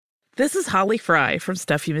This is Holly Fry from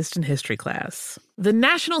Stuff You Missed in History Class. The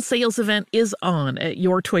national sales event is on at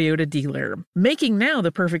your Toyota dealer, making now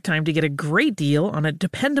the perfect time to get a great deal on a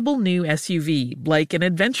dependable new SUV, like an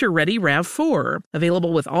adventure-ready RAV4.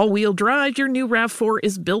 Available with all-wheel drive, your new RAV4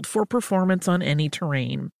 is built for performance on any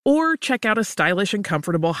terrain. Or check out a stylish and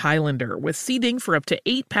comfortable Highlander with seating for up to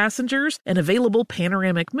 8 passengers and available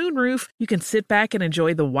panoramic moonroof. You can sit back and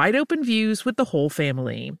enjoy the wide-open views with the whole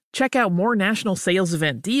family. Check out more national sales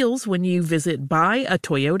event deals when you visit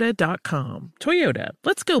buyatoyota.com. Toyota,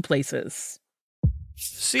 let's go places.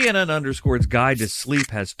 CNN_'s Guide to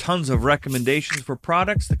Sleep has tons of recommendations for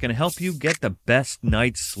products that can help you get the best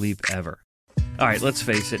night's sleep ever. All right, let's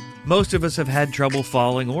face it, most of us have had trouble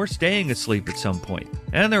falling or staying asleep at some point,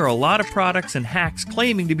 and there are a lot of products and hacks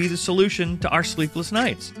claiming to be the solution to our sleepless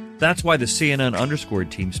nights. That's why the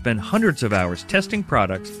CNN_ team spend hundreds of hours testing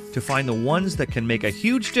products to find the ones that can make a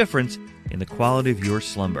huge difference in the quality of your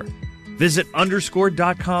slumber. Visit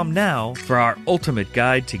underscore.com now for our ultimate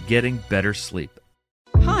guide to getting better sleep.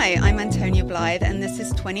 Hi, I'm Antonia Blythe, and this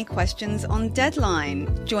is 20 Questions on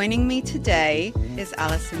Deadline. Joining me today is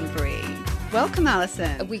Alison Brie. Welcome,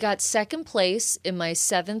 Alison. We got second place in my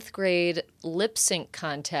 7th grade lip sync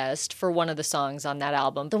contest for one of the songs on that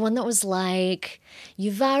album. The one that was like,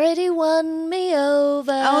 "You've already won me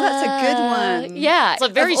over." Oh, that's a good one. Yeah. It's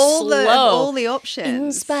like very slow. Of all the options.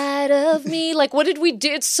 In spite of me. Like, what did we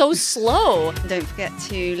do? It's so slow. Don't forget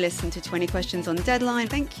to listen to 20 Questions on Deadline.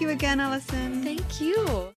 Thank you again, Alison. Thank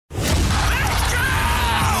you.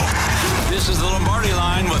 This is the Lombardi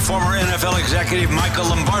Line with former NFL executive Michael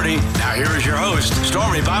Lombardi. Now here is your host,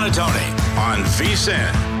 Stormy Buonantony, on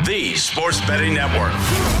VSiN, the Sports Betting Network.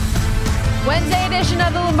 Wednesday edition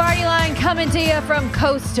of the Lombardi Line coming to you from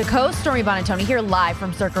coast to coast. Stormy Buonantony here live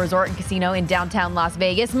from Circa Resort and Casino in downtown Las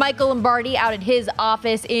Vegas. Michael Lombardi out at his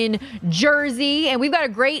office in Jersey. And we've got a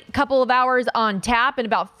great couple of hours on tap. In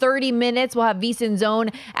about 30 minutes, we'll have VSiN's own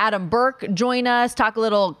Adam Burke join us, talk a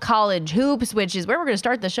little college hoops, which is where we're going to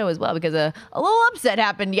start the show as well because a little upset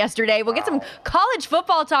happened yesterday. We'll get some college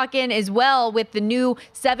football talk in as well with the new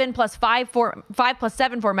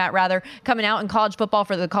 5+7 format coming out in college football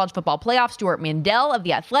for the college football playoffs. Stuart Mandel of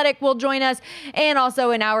The Athletic will join us. And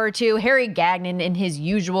also in hour 2, Harry Gagnon in his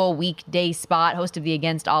usual weekday spot, host of the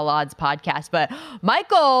Against All Odds podcast. But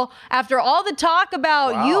Michael, after all the talk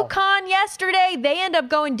about UConn yesterday, they end up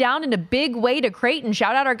going down in a big way to Creighton.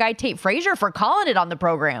 Shout out our guy Tate Frazier for calling it on the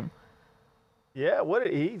program. Yeah, what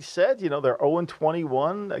he said, they're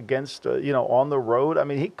 0-21 against, on the road. I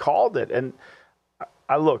mean, he called it. And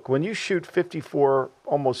I look, when you shoot 54,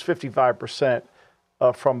 almost 55%,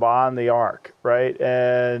 from behind the arc, right?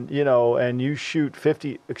 And, and you shoot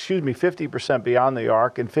 50% beyond the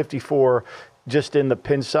arc and 54 just in the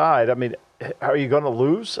pin side. I mean, are you going to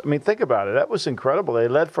lose? I mean, think about it. That was incredible. They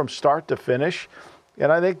led from start to finish.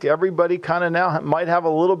 And I think everybody kind of now might have a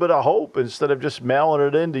little bit of hope instead of just mailing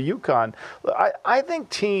it into UConn. I think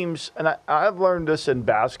teams, and I've learned this in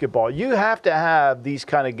basketball, you have to have these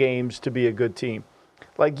kind of games to be a good team.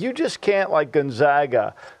 Like, you just can't, like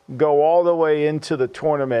Gonzaga, go all the way into the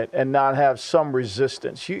tournament and not have some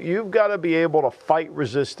resistance. You've got to be able to fight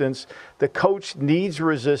resistance. The coach needs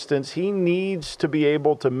resistance. He needs to be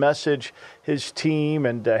able to message his team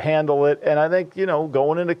and to handle it. And I think,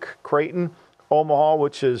 going into Creighton, Omaha,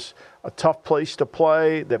 which is a tough place to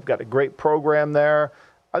play, they've got a great program there.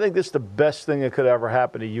 I think this is the best thing that could ever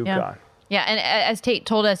happen to UConn. Yeah, and as Tate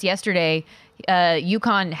told us yesterday,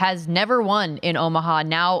 UConn has never won in Omaha,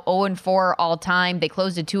 now 0-4 all time. They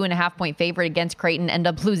closed a 2.5-point favorite against Creighton, end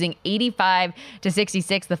up losing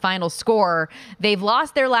 85-66, the final score. They've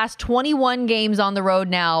lost their last 21 games on the road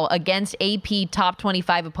now against AP top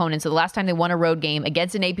 25 opponents. So the last time they won a road game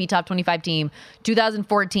against an AP top 25 team,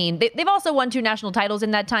 2014. They've also won 2 national titles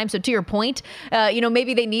in that time. So to your point,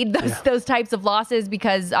 maybe they need those types of losses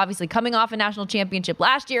because obviously coming off a national championship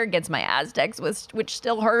last year against my Aztecs, which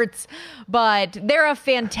still hurts, but they're a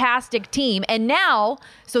fantastic team. And now,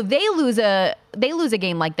 so they lose a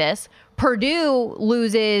game like this. Purdue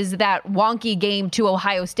loses that wonky game to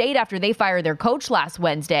Ohio State after they fired their coach last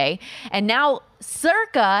Wednesday. And now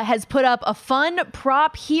Circa has put up a fun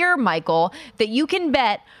prop here, Michael, that you can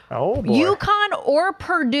bet UConn or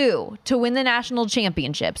Purdue to win the national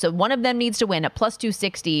championship. So one of them needs to win at plus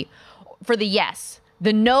 260 for the yes.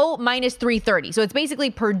 The no, minus 330. So it's basically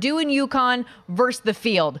Purdue and UConn versus the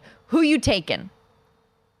field. Who you taking?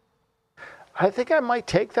 I think I might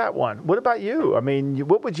take that one. What about you? I mean,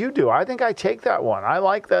 what would you do? I think I take that one. I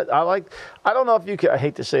like that. I don't know if you can, I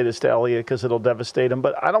hate to say this to Elliot because it'll devastate him,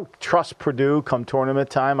 but I don't trust Purdue come tournament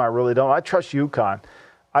time. I really don't. I trust UConn.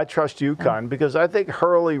 I trust UConn because I think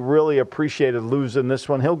Hurley really appreciated losing this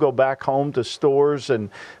one. He'll go back home to Stores and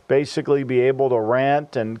basically be able to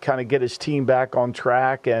rant and kind of get his team back on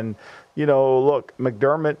track. And, look,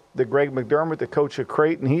 McDermott, Greg McDermott, the coach of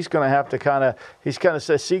Creighton, he's going to have to he's kind of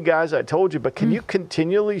says, see, guys, I told you, but can you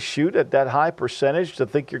continually shoot at that high percentage to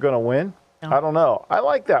think you're going to win? No. I don't know. I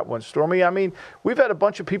like that one, Stormy. I mean, we've had a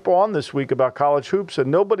bunch of people on this week about college hoops, and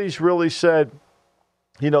nobody's really said,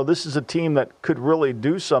 this is a team that could really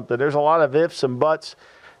do something. There's a lot of ifs and buts,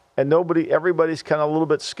 and everybody's kind of a little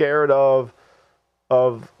bit scared of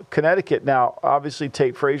Connecticut. Now, obviously,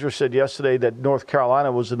 Tate Frazier said yesterday that North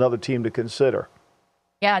Carolina was another team to consider.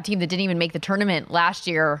 Yeah, a team that didn't even make the tournament last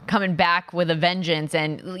year, coming back with a vengeance.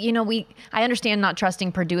 And I understand not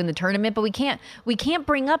trusting Purdue in the tournament, but we can't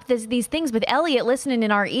bring up these things with Elliott listening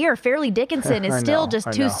in our ear. Fairleigh Dickinson is still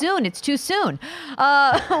just too soon. It's too soon.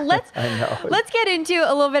 Let's get into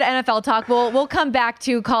a little bit of NFL talk. We'll come back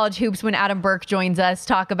to college hoops when Adam Burke joins us.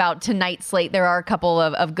 Talk about tonight's slate. There are a couple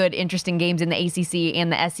of good, interesting games in the ACC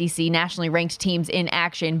and the SEC, nationally ranked teams in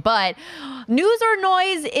action. But news or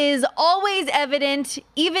noise is always evident,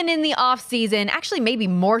 even in the offseason. Actually, maybe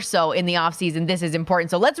more so in the offseason. This is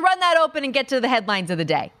important. So let's run that open and get to the headlines of the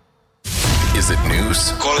day. Is it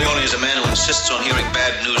news? Corleone is a man who insists on hearing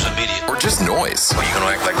bad news immediately. Or just noise? Are you going to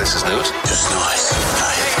act like this is news? Just noise.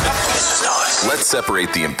 This is noise. Let's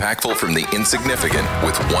separate the impactful from the insignificant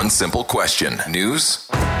with one simple question. News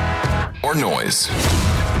or noise?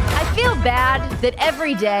 I feel bad that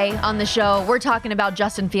every day on the show we're talking about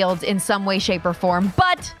Justin Fields in some way, shape, or form,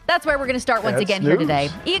 but that's where we're going to start once again here today.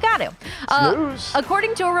 You got to. News.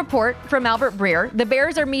 According to a report from Albert Breer, the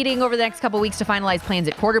Bears are meeting over the next couple weeks to finalize plans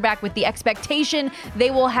at quarterback with the expectation they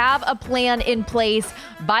will have a plan in place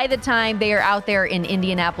by the time they are out there in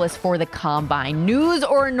Indianapolis for the Combine. News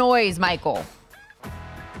or noise, Michael?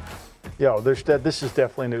 This is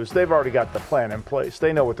definitely news. They've already got the plan in place.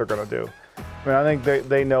 They know what they're going to do. I mean, I think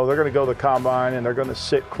they know they're going to go to the Combine and they're going to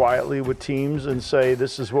sit quietly with teams and say,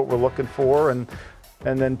 this is what we're looking for. And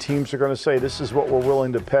then teams are going to say, this is what we're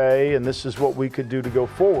willing to pay and this is what we could do to go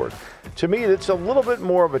forward. To me, it's a little bit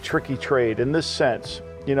more of a tricky trade in this sense.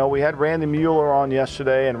 We had Randy Mueller on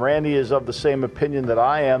yesterday, and Randy is of the same opinion that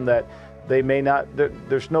I am, that they may not,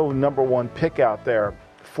 there's no number one pick out there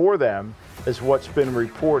for them, is what's been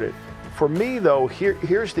reported. For me, though,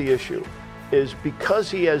 here's the issue. Is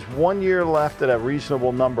because he has 1 year left at a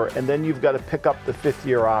reasonable number, and then you've got to pick up the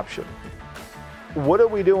fifth-year option. What are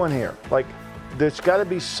we doing here? There's got to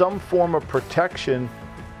be some form of protection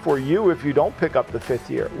for you if you don't pick up the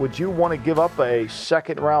fifth year. Would you want to give up a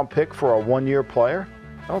second-round pick for a one-year player?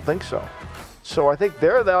 I don't think so. So I think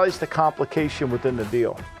there lies the complication within the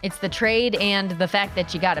deal. It's the trade and the fact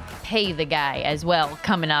that you got to pay the guy as well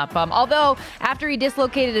coming up. Although after he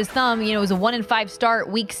dislocated his thumb, it was a 1-5 start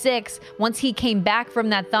week 6. Once he came back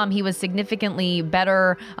from that thumb, he was significantly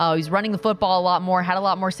better. He was running the football a lot more, had a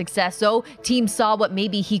lot more success. So teams saw what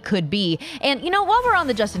maybe he could be. And, while we're on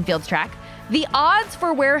the Justin Fields track, the odds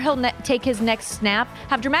for where he'll take his next snap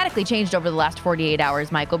have dramatically changed over the last 48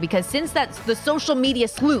 hours, Michael, because since the social media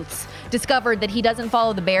sleuths discovered that he doesn't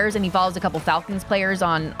follow the Bears and he follows a couple Falcons players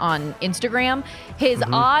on Instagram, his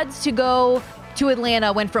odds to go to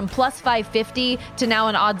Atlanta went from plus 550 to now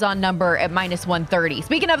an odds-on number at minus 130.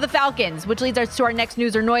 Speaking of the Falcons, which leads us to our next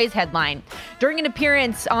news or noise headline. During an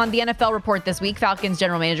appearance on the NFL Report this week, Falcons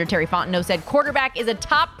general manager Terry Fontenot said quarterback is a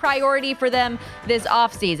top priority for them this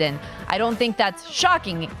offseason. I don't think that's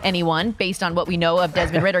shocking anyone based on what we know of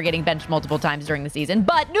Desmond Ridder getting benched multiple times during the season.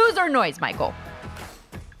 But news or noise, Michael?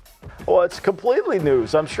 Well, it's completely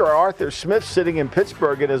news. I'm sure Arthur Smith sitting in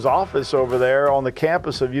Pittsburgh in his office over there on the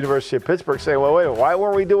campus of University of Pittsburgh saying, well, wait, why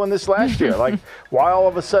weren't we doing this last year? Why all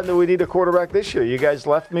of a sudden do we need a quarterback this year? You guys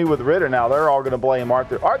left me with Ridder. Now they're all going to blame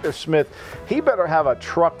Arthur. Arthur Smith, he better have a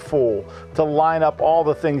truck full to line up all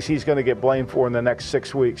the things he's going to get blamed for in the next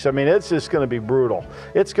 6 weeks. I mean, it's just going to be brutal.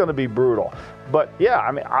 It's going to be brutal. But, yeah,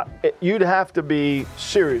 I mean, you'd have to be,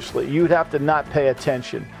 seriously, you'd have to not pay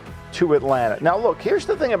attention to Atlanta. Now, look, here's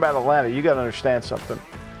the thing about Atlanta. You got to understand something.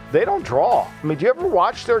 They don't draw. I mean, do you ever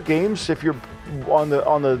watch their games if you're on the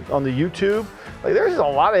YouTube? There's a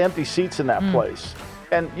lot of empty seats in that place.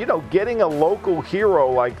 And, getting a local hero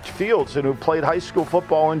like Fields, and who played high school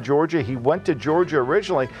football in Georgia, he went to Georgia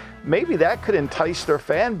originally, maybe that could entice their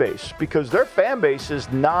fan base, because their fan base is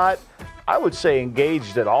not, I would say,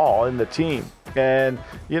 engaged at all in the team. And,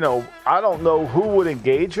 I don't know who would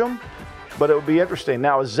engage them. But it would be interesting.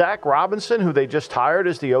 Now, is Zach Robinson, who they just hired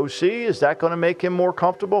as the OC, is that going to make him more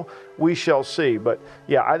comfortable? We shall see. But,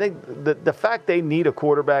 yeah, I think the fact they need a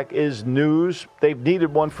quarterback is news. They've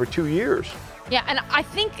needed one for 2 years. Yeah, and I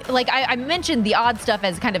think, like, I mentioned the odd stuff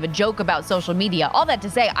as kind of a joke about social media. All that to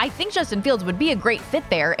say, I think Justin Fields would be a great fit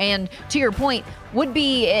there. And to your point, would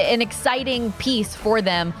be an exciting piece for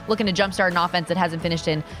them looking to jumpstart an offense that hasn't finished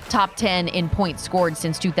in top 10 in points scored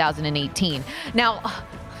since 2018. Now,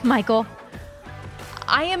 Michael,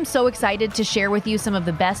 I am so excited to share with you some of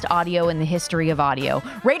the best audio in the history of audio.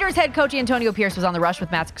 Raiders head coach Antonio Pierce was on the rush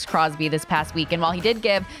with Max Crosby this past week, and while he did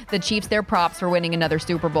give the Chiefs their props for winning another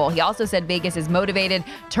Super Bowl, he also said Vegas is motivated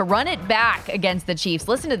to run it back against the Chiefs.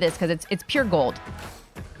 Listen to this, because it's pure gold.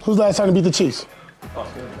 Who's last time to beat the Chiefs? Come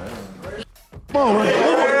on,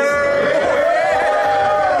 man.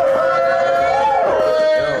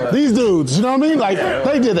 These dudes, you know what I mean? Like,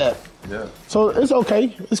 they did that. Yeah. So it's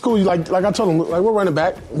okay. It's cool. Like I told them, like, we're running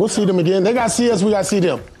back. We'll see them again. They got to see us. We got to see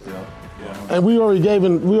them. Yeah. And we already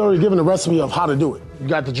given the recipe of how to do it. You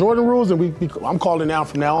got the Jordan rules, and I'm calling now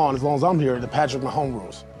from now on, as long as I'm here, the Patrick Mahomes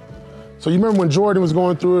rules. So you remember when Jordan was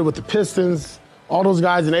going through it with the Pistons, all those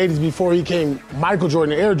guys in the 80s before he came Michael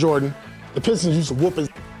Jordan, Air Jordan, the Pistons used to whoop his.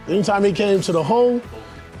 Anytime he came to the hole,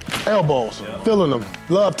 elbows, filling them,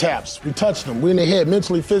 love taps. We touched them. We in the head,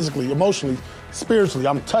 mentally, physically, emotionally, spiritually.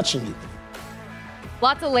 I'm touching you.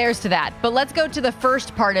 Lots of layers to that, but let's go to the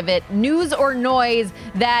first part of it. News or noise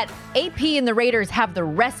that AP and the Raiders have the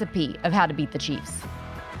recipe of how to beat the Chiefs.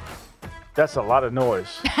 That's a lot of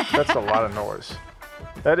noise. That's a lot of noise.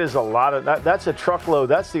 That is a lot of that's a truckload.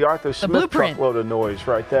 That's the Arthur Smith truckload of noise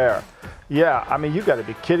right there. Yeah, I mean, you got to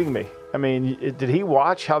be kidding me. I mean, did he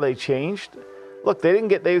watch how they changed? Look,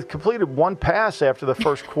 they completed one pass after the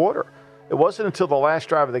first quarter. It wasn't until the last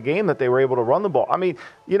drive of the game that they were able to run the ball. I mean,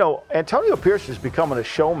 you know, Antonio Pierce is becoming a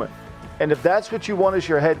showman. And if that's what you want as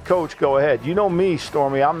your head coach, go ahead. You know me,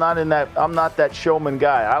 Stormy. I'm not that showman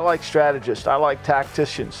guy. I like strategists. I like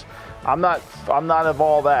tacticians. I'm not of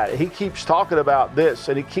all that. He keeps talking about this,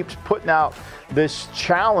 and he keeps putting out this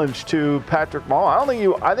challenge to Patrick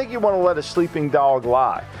Mahomes. I think you want to let a sleeping dog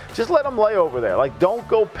lie. Just let him lay over there. Like, don't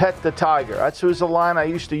go pet the tiger. That was a line I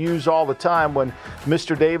used to use all the time when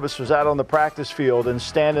Mr. Davis was out on the practice field and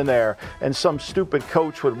standing there, and some stupid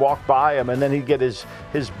coach would walk by him, and then he'd get his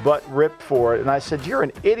butt ripped for it. And I said, you're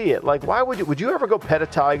an idiot. Like, why would you ever go pet a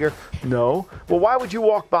tiger? No. Well, why would you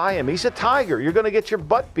walk by him? He's a tiger. You're going to get your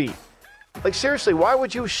butt beat. Like, seriously, why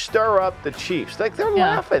would you stir up the Chiefs? Like, they're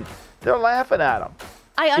laughing. They're laughing at them.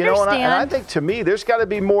 I understand. And I think, to me, there's got to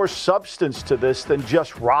be more substance to this than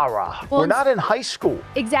just rah-rah. Well, we're not in high school.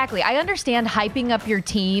 Exactly. I understand hyping up your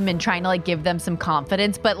team and trying to, like, give them some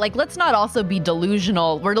confidence, but, like, let's not also be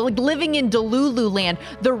delusional. We're, like, living in Delulu land.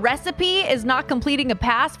 The recipe is not completing a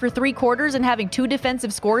pass for 3 quarters and having 2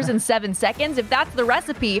 defensive scores in 7 seconds. If that's the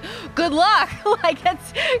recipe, good luck. Like,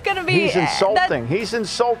 that's going to be... He's insulting. He's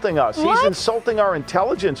insulting us. What? He's insulting our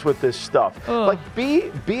intelligence with this stuff. Ugh. Like,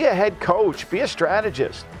 be a head coach. Be a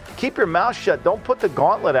strategist. Keep your mouth shut. Don't put the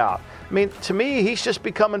gauntlet out. I mean, to me, he's just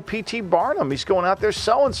becoming P.T. Barnum. He's going out there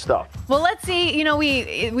selling stuff. Well, let's see. You know,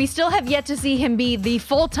 we still have yet to see him be the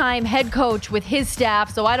full-time head coach with his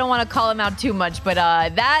staff, so I don't want to call him out too much. But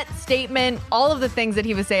that statement, all of the things that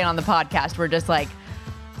he was saying on the podcast were just like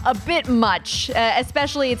a bit much,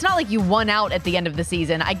 especially it's not like you won out at the end of the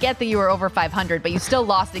season. I get that you were over 500, but you still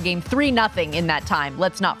lost the game 3-0 in that time.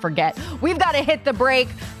 Let's not forget. We've got to hit the break.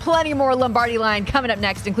 Plenty more Lombardi line coming up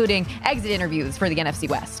next, including exit interviews for the NFC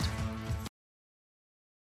West.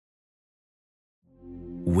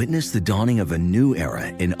 Witness the dawning of a new era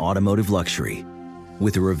in automotive luxury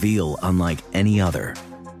with a reveal unlike any other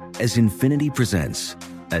as Infiniti presents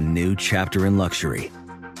a new chapter in luxury.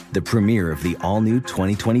 The premiere of the all-new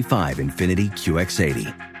 2025 Infiniti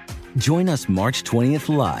QX80. Join us March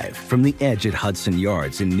 20th live from the Edge at Hudson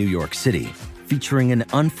Yards in New York City, featuring an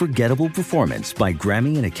unforgettable performance by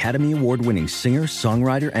Grammy and Academy Award-winning singer,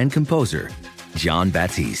 songwriter, and composer, Jon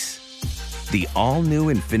Batiste. The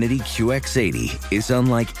all-new Infiniti QX80 is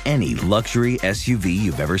unlike any luxury SUV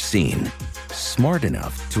you've ever seen. Smart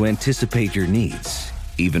enough to anticipate your needs,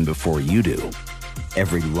 even before you do.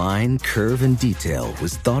 Every line, curve, and detail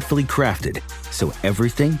was thoughtfully crafted so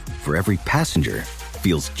everything for every passenger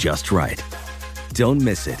feels just right. Don't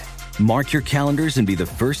miss it. Mark your calendars and be the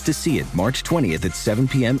first to see it March 20th at 7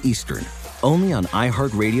 p.m. Eastern, only on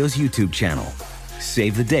iHeartRadio's YouTube channel.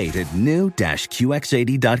 Save the date at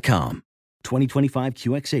new-QX80.com. 2025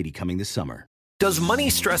 QX80 coming this summer. Does money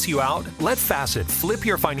stress you out? Let Facet flip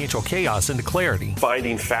your financial chaos into clarity.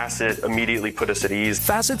 Finding Facet immediately put us at ease.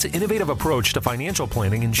 Facet's innovative approach to financial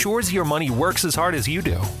planning ensures your money works as hard as you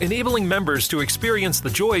do, enabling members to experience the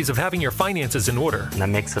joys of having your finances in order. And that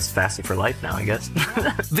makes us Facet for life now, I guess.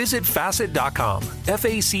 Visit Facet.com,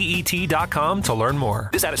 FACET.com to learn more.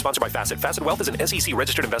 This ad is sponsored by Facet. Facet Wealth is an SEC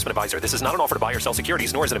registered investment advisor. This is not an offer to buy or sell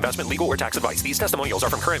securities, nor is it investment, legal, or tax advice. These testimonials are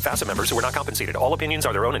from current Facet members who are not compensated. All opinions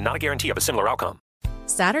are their own and not a guarantee of a similar outcome.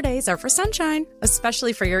 Saturdays are for sunshine,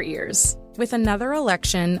 especially for your ears. With another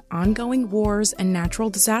election, ongoing wars, and natural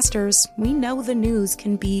disasters, we know the news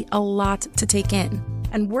can be a lot to take in.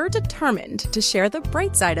 And we're determined to share the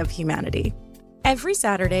bright side of humanity. Every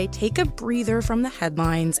Saturday, take a breather from the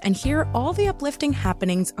headlines and hear all the uplifting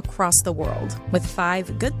happenings across the world with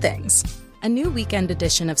 5 Good Things, a new weekend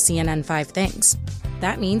edition of CNN 5 Things.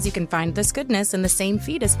 That means you can find this goodness in the same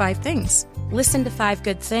feed as 5 Things. Listen to 5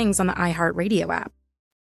 Good Things on the iHeartRadio app.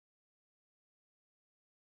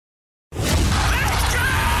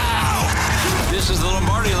 This is the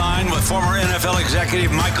Lombardi Line with former NFL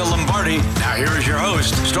executive Michael Lombardi. Now here is your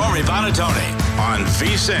host, Stormy Bonatoni, on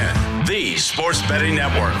VSiN, the Sports Betting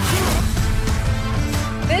Network.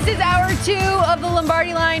 This is hour 2 of the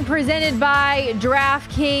Lombardi Line presented by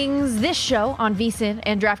DraftKings. This show on VSiN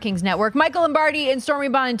and DraftKings Network. Michael Lombardi and Stormy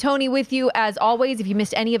Bonatoni with you as always. If you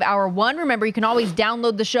missed any of hour 1, remember you can always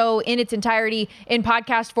download the show in its entirety in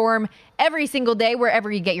podcast form every single day,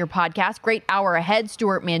 wherever you get your podcast. Great hour ahead.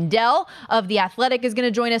 Stuart Mandel of The Athletic is going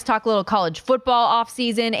to join us, talk a little college football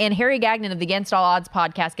offseason, and Harry Gagnon of the Against All Odds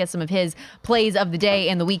podcast gets some of his plays of the day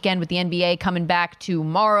and the weekend with the NBA coming back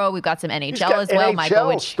tomorrow. We've got some NHL as well, Michael,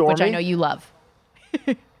 which I know you love.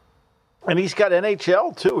 And he's got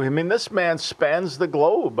NHL, too. I mean, this man spans the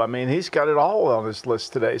globe. I mean, he's got it all on his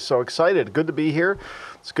list today. So excited. Good to be here.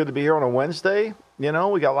 It's good to be here on a Wednesday. You know,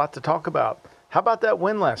 we got a lot to talk about. How about that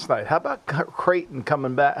win last night? How about Creighton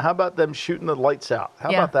coming back? How about them shooting the lights out? How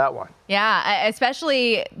about that one? Yeah,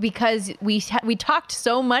 especially because we talked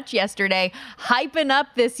so much yesterday, hyping up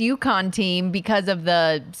this UConn team because of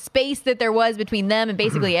the space that there was between them and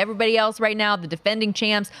basically everybody else right now. The defending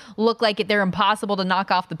champs look like they're impossible to knock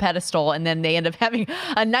off the pedestal, and then they end up having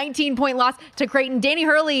a 19-point loss to Creighton. Danny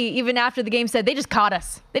Hurley, even after the game, said, they just caught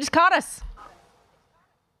us. They just caught us.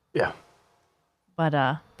 Yeah. But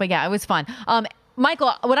yeah, it was fun.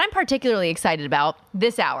 Michael, what I'm particularly excited about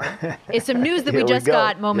this hour is some news that we just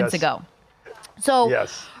got moments ago. So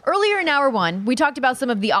earlier in hour 1, we talked about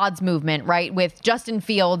some of the odds movement, right, with Justin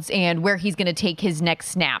Fields and where he's going to take his next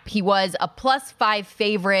snap. He was a +5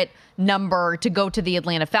 favorite number to go to the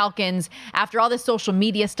Atlanta Falcons after all this social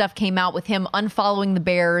media stuff came out with him unfollowing the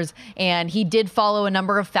Bears, and he did follow a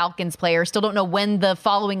number of Falcons players. Still don't know when the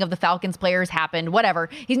following of the Falcons players happened, whatever.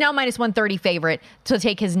 He's now -130 favorite to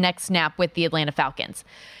take his next snap with the Atlanta Falcons.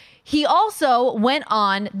 He also went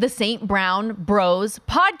on the St. Brown Bros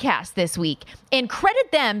podcast this week, and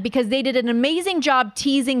credit them because they did an amazing job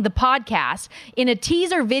teasing the podcast. In a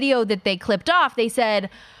teaser video that they clipped off, they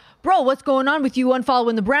said, bro, what's going on with you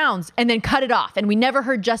unfollowing the Browns? And then cut it off. And we never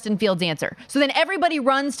heard Justin Fields' answer. So then everybody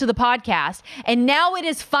runs to the podcast, and now it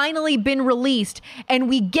has finally been released, and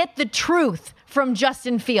we get the truth from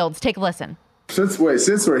Justin Fields. Take a listen. Since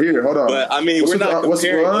we're here, hold on. But I mean, we're not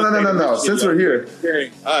comparing. No. Since we're here,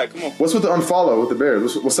 all right, come on. What's with the unfollow with the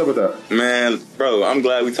Bears? What's up with that? Man, bro, I'm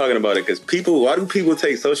glad we're talking about it because why do people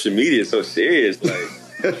take social media so serious?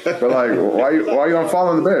 Like, but like, why you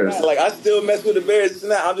unfollowing the Bears? Like, I still mess with the Bears.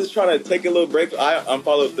 I'm just trying to take a little break. I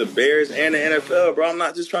unfollow the Bears and the NFL, bro. I'm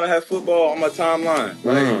not just trying to have football on my timeline.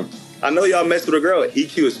 Like, I know y'all mess with a girl,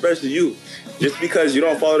 EQ, especially you. Just because you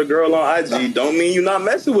don't follow the girl on IG don't mean you're not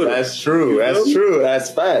messing with her. That's true. That's true.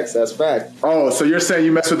 That's facts. That's fact. Oh, so you're saying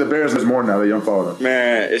you mess with the Bears more now that you unfollow them?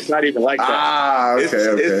 Man, it's not even like that. Okay.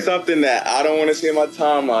 It's something that I don't want to see in my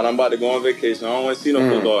timeline. I'm about to go on vacation. I don't want to see no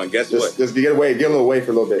football. And guess what? Just get a little away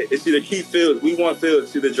for a little bit. It's either keep Fields. We want Fields.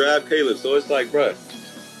 It's either drive Caleb. So it's like, bro,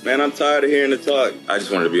 man, I'm tired of hearing the talk. I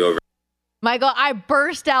just wanted to be over. Michael, I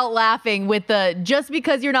burst out laughing with the just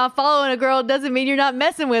because you're not following a girl doesn't mean you're not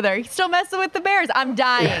messing with her. You're still messing with the Bears. I'm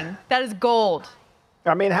dying. That is gold.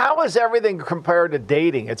 I mean, how is everything compared to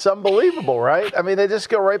dating? It's unbelievable, right? I mean, they just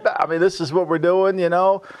go right back. I mean, this is what we're doing, you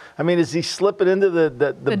know? I mean, is he slipping into the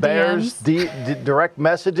Bears direct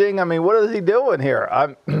messaging? I mean, what is he doing here?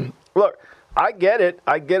 Look, I get it.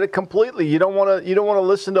 I get it completely. You don't want to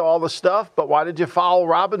listen to all the stuff, but why did you follow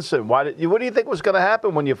Robinson? What do you think was going to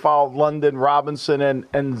happen when you followed London, Robinson,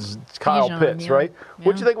 and Kyle Pitts, right?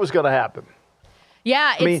 What do you think was going to happen?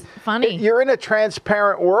 Yeah, it's funny. You're in a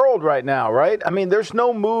transparent world right now, right? I mean, there's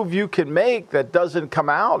no move you can make that doesn't come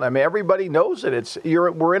out. I mean, everybody knows it.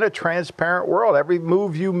 We're in a transparent world. Every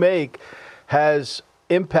move you make has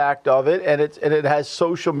impact of it, and it has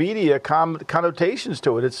social media connotations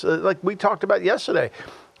to it. It's like we talked about yesterday.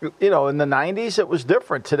 In the 90s, it was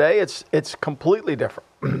different. Today, it's completely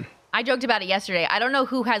different. I joked about it yesterday. I don't know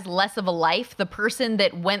who has less of a life, the person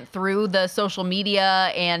that went through the social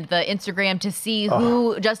media and the Instagram to see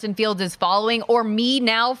who Justin Fields is following, or me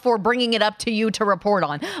now for bringing it up to you to report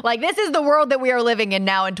on. Like, this is the world that we are living in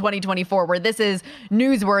now in 2024, where this is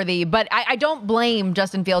newsworthy. But I don't blame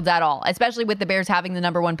Justin Fields at all, especially with the Bears having the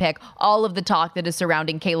number 1 pick. All of the talk that is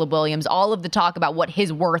surrounding Caleb Williams, all of the talk about what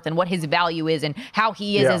his worth and what his value is and how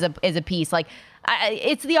he is as a piece. Like,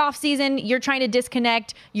 it's the off season. You're trying to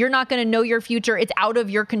disconnect. You're not going to know your future. It's out of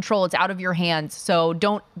your control. It's out of your hands. So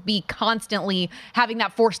don't be constantly having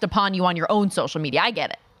that forced upon you on your own social media. I get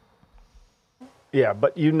it. Yeah,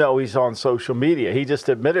 but he's on social media. He just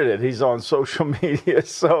admitted it. He's on social media.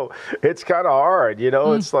 So it's kind of hard.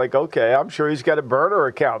 It's like, okay, I'm sure he's got a burner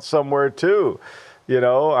account somewhere too.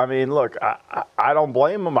 I mean, look, I don't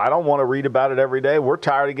blame him. I don't want to read about it every day. We're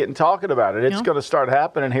tired of talking about it. It's going to start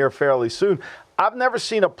happening here fairly soon. I've never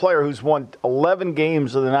seen a player who's won 11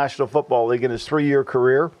 games of the National Football League in his 3-year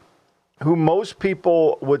career, who most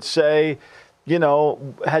people would say,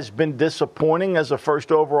 has been disappointing as a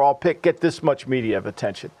first overall pick, get this much media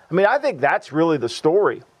attention. I mean, I think that's really the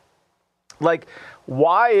story. Like,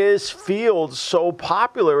 why is Fields so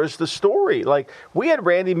popular is the story. Like, we had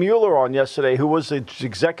Randy Mueller on yesterday, who was the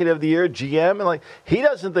executive of the year, GM, and he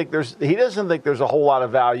doesn't think there's a whole lot of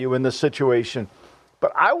value in this situation.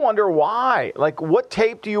 But I wonder why. Like, what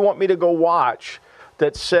tape do you want me to go watch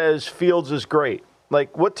that says Fields is great?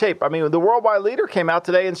 Like, what tape? I mean, the worldwide leader came out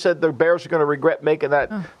today and said the Bears are going to regret making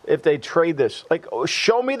that if they trade this. Like,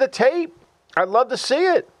 show me the tape. I'd love to see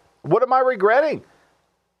it. What am I regretting?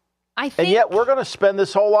 And yet we're going to spend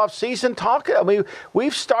this whole offseason talking. I mean,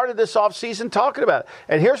 we've started this offseason talking about it.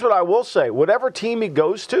 And here's what I will say. Whatever team he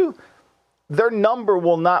goes to, their number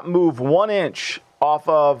will not move 1 inch off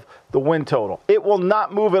of the win total. It will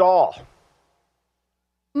not move at all.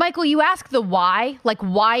 Michael, you ask the why. Like,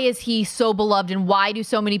 why is he so beloved and why do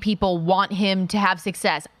so many people want him to have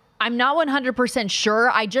success? I'm not 100%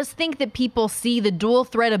 sure. I just think that people see the dual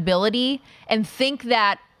threat ability and think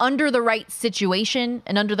that under the right situation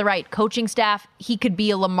and under the right coaching staff, he could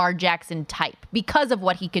be a Lamar Jackson type because of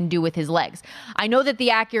what he can do with his legs. I know that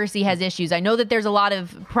the accuracy has issues. I know that there's a lot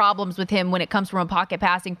of problems with him when it comes from a pocket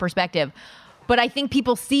passing perspective. But I think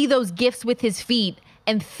people see those gifts with his feet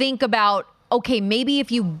and think about, okay, maybe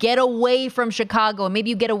if you get away from Chicago, maybe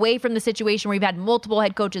you get away from the situation where you've had multiple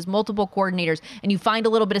head coaches, multiple coordinators, and you find a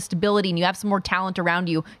little bit of stability and you have some more talent around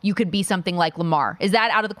you, you could be something like Lamar. Is that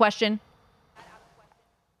out of the question?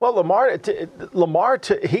 Well, Lamar,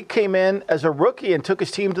 he came in as a rookie and took his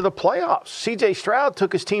team to the playoffs. C.J. Stroud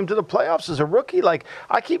took his team to the playoffs as a rookie. Like,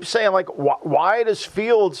 I keep saying, like, why does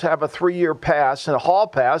Fields have a 3-year pass and a hall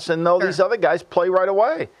pass and these other guys play right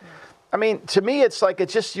away? I mean, to me, it's like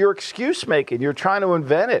it's just your excuse making. You're trying to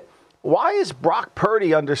invent it. Why is Brock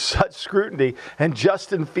Purdy under such scrutiny and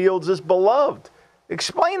Justin Fields is beloved?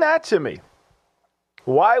 Explain that to me.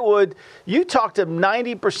 Why would you talk to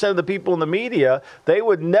 90% of the people in the media? They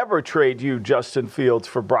would never trade you, Justin Fields,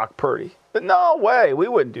 for Brock Purdy. But no way. We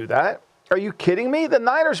wouldn't do that. Are you kidding me? The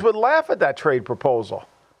Niners would laugh at that trade proposal.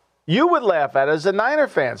 You would laugh at it as a Niner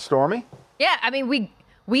fan, Stormy. Yeah, I mean,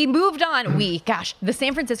 we moved on. The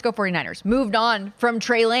San Francisco 49ers moved on from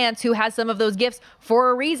Trey Lance, who has some of those gifts for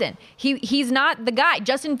a reason. He's not the guy.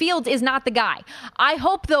 Justin Fields is not the guy. I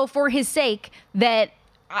hope, though, for his sake, that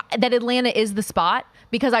Atlanta is the spot,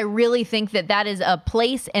 because I really think that is a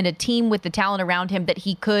place and a team with the talent around him that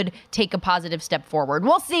he could take a positive step forward.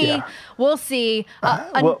 We'll see. Yeah. We'll see.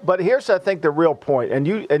 But here's, I think, the real point. And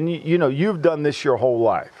you've done this your whole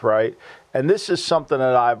life, right? And this is something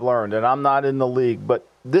that I've learned, and I'm not in the league, but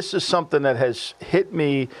this is something that has hit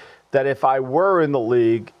me that if I were in the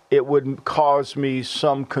league, it would cause me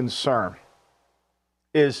some concern.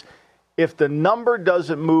 Is if the number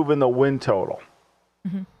doesn't move in the win total,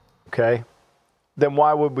 okay, then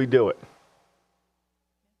why would we do it?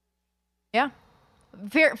 Yeah.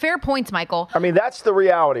 Fair points, Michael. I mean, that's the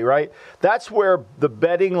reality, right? That's where the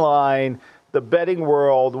betting line, the betting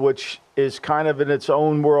world, which is kind of in its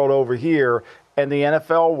own world over here, and the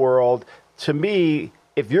NFL world, to me,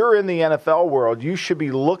 if you're in the NFL world, you should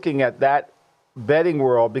be looking at that betting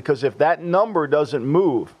world, because if that number doesn't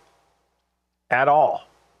move at all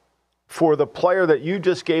for the player that you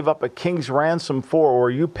just gave up a king's ransom for,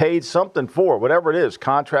 or you paid something for, whatever it is,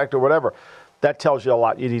 contract or whatever, that tells you a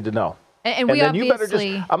lot you need to know. And we then you better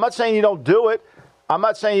I'm not saying you don't do it.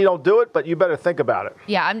 But you better think about it.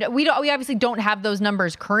 Yeah, we obviously don't have those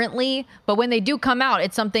numbers currently, but when they do come out,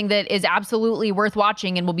 it's something that is absolutely worth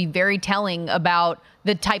watching and will be very telling about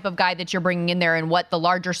the type of guy that you're bringing in there and what the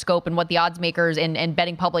larger scope and what the odds makers and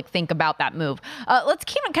betting public think about that move. Let's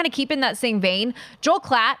keep in that same vein. Joel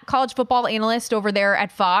Klatt, college football analyst over there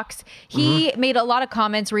at Fox, he made a lot of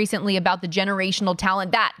comments recently about the generational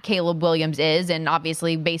talent that Caleb Williams is, and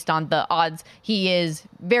obviously based on the odds, he is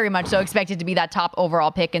very much so expected to be that top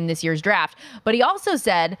overall pick in this year's draft. But he also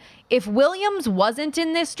said if Williams wasn't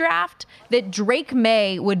in this draft, that Drake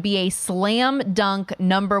May would be a slam dunk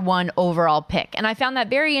number 1 overall pick. And I found that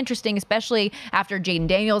very interesting, especially after Jaden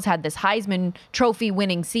Daniels had this Heisman Trophy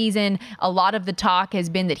winning season. A lot of the talk has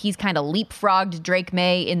been that he's kind of leapfrogged Drake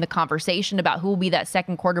May in the conversation about who will be that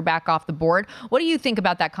second quarterback off the board. What do you think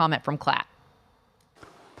about that comment from Klatt?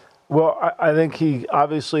 Well, I think he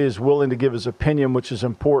obviously is willing to give his opinion, which is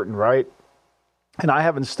important, right? And I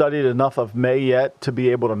haven't studied enough of May yet to be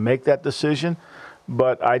able to make that decision.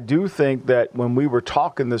 But I do think that when we were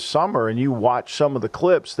talking this summer and you watch some of the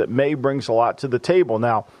clips, that May brings a lot to the table.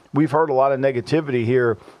 Now, we've heard a lot of negativity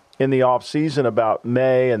here in the offseason about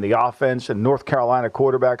May and the offense and North Carolina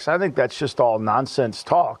quarterbacks. I think that's just all nonsense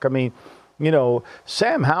talk. I mean,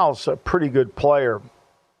 Sam Howell's a pretty good player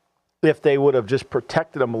if they would have just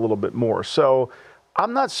protected him a little bit more. So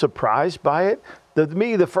I'm not surprised by it. To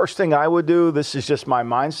me, the first thing I would do, this is just my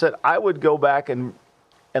mindset, I would go back and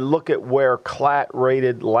look at where Klatt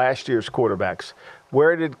rated last year's quarterbacks.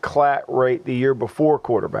 Where did Klatt rate the year before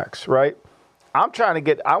quarterbacks, right? I want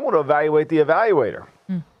to evaluate the evaluator.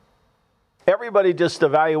 Everybody just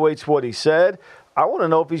evaluates what he said. I want to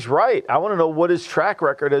know if he's right. I want to know what his track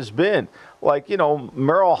record has been. Like,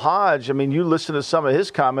 Merrill Hodge, I mean, you listen to some of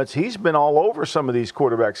his comments. He's been all over some of these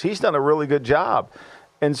quarterbacks. He's done a really good job.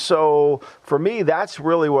 And so, for me, that's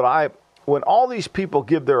really when all these people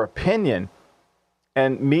give their opinion,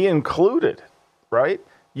 and me included, right?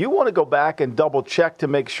 You want to go back and double check to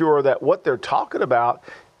make sure that what they're talking about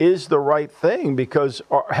is the right thing, because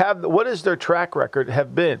what is their track record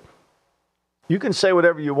have been? You can say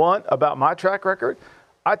whatever you want about my track record.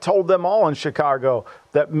 I told them all in Chicago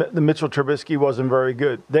that the Mitchell Trubisky wasn't very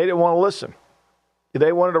good. They didn't want to listen.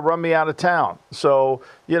 They wanted to run me out of town. So,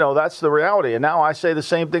 that's the reality. And now I say the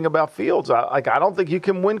same thing about Fields. I don't think you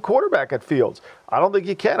can win quarterback at Fields. I don't think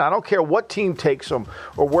you can. I don't care what team takes them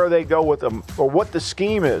or where they go with them or what the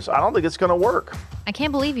scheme is. I don't think it's going to work. I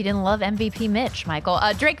can't believe you didn't love MVP Mitch, Michael.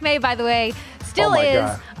 Drake May, by the way, still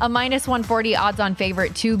is a minus 140 odds-on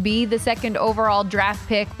favorite to be the second overall draft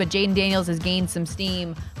pick, but Jaden Daniels has gained some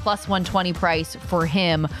steam. Plus 120 price for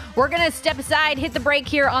him. We're going to step aside, hit the break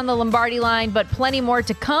here on the Lombardi line, but plenty more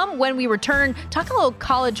to come when we return. Talk a little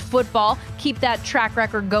college football. Keep that track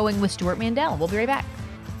record going with Stuart Mandel. We'll be right back.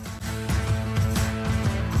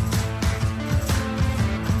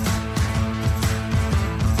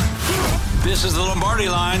 This is the Lombardi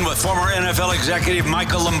Line with former NFL executive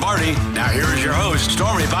Michael Lombardi. Now here is your host,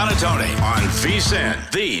 Stormy Bonatoni, on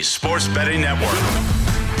VSiN, the Sports Betting Network.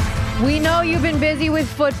 We know you've been busy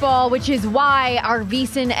with football, which is why our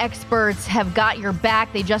VSiN experts have got your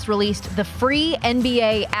back. They just released the free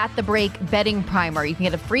NBA At the Break betting primer. You can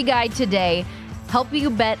get a free guide today. Help you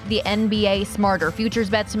bet the NBA smarter. Futures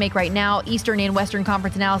bets to make right now, Eastern and Western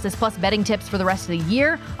Conference analysis, plus betting tips for the rest of the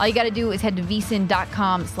year. All you got to do is head to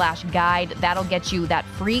vsin.com/guide. That'll get you that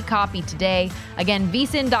free copy today. Again,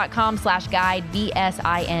 vsin.com/guide,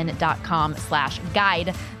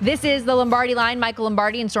 vsin.com/guide. This is the Lombardi Line. Michael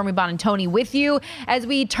Lombardi and Stormy Bonatoni with you as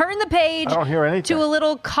we turn the page to a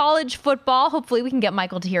little college football. Hopefully we can get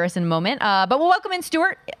Michael to hear us in a moment. But we'll welcome in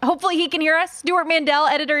Stuart. Hopefully he can hear us. Stuart Mandel,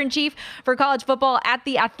 editor-in-chief for college football at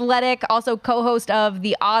The Athletic, also co-host of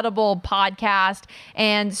the Audible podcast.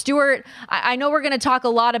 And Stuart, I know we're going to talk a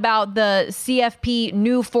lot about the CFP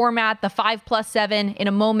new format, the 5+7 in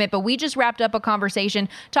a moment, but we just wrapped up a conversation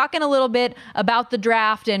talking a little bit about the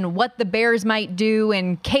draft and what the Bears might do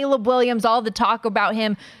and Caleb Williams, all the talk about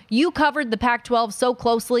him. You covered the Pac-12 so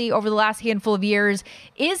closely over the last handful of years.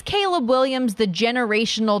 Is Caleb Williams the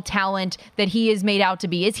generational talent that he is made out to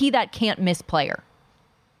be? Is he that can't-miss player?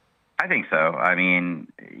 I think so. I mean,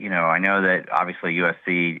 I know that obviously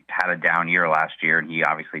USC had a down year last year, and he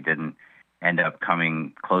obviously didn't end up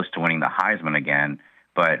coming close to winning the Heisman again.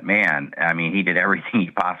 But, man, I mean, he did everything he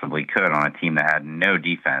possibly could on a team that had no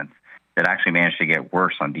defense, that actually managed to get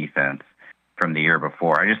worse on defense from the year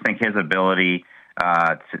before. I just think his ability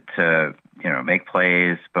to make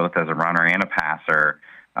plays both as a runner and a passer,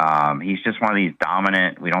 he's just one of these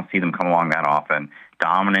dominant, we don't see them come along that often,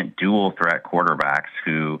 dominant dual threat quarterbacks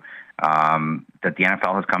who that the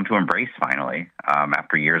NFL has come to embrace finally,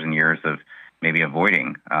 after years and years of maybe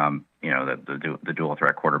avoiding, the dual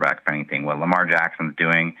threat quarterback, if anything. What Lamar Jackson's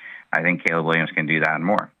doing, I think Caleb Williams can do that and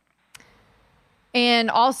more. And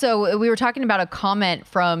also, we were talking about a comment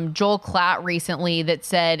from Joel Klatt recently that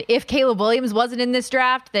said if Caleb Williams wasn't in this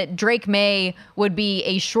draft, that Drake May would be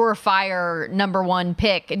a surefire number one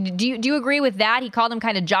pick. Do you agree with that? He called him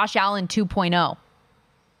kind of Josh Allen 2.0.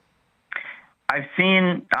 I've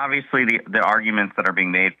seen, obviously, the arguments that are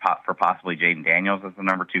being made for possibly Jaden Daniels as the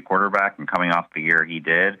number 2 quarterback and coming off the year he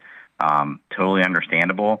did. Totally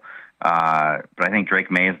understandable. But I think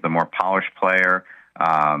Drake May is the more polished player.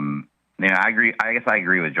 I agree. I guess I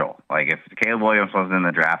agree with Joel. Like, if Caleb Williams wasn't in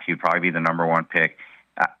the draft, he'd probably be the number 1 pick.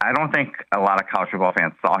 I don't think a lot of college football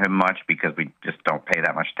fans saw him much because we just don't pay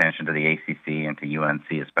that much attention to the ACC and to UNC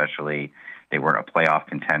especially. They weren't a playoff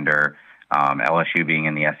contender. LSU being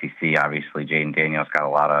in the SEC, obviously, Jaden Daniels got a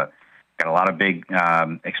lot of big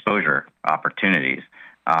exposure opportunities.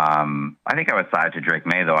 I think I would side to Drake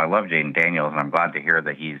May, though. I love Jaden Daniels, and I'm glad to hear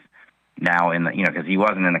that he's now in the, because he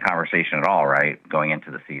wasn't in the conversation at all, right, going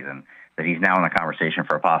into the season, that he's now in the conversation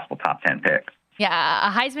for a possible top 10 pick. Yeah,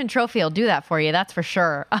 a Heisman Trophy will do that for you, that's for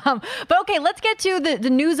sure. But okay, let's get to the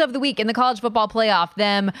news of the week in the college football playoff.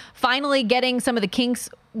 Them finally getting some of the kinks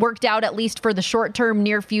worked out, at least for the short-term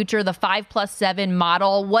near future, the 5+7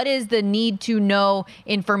 model. What is the need to know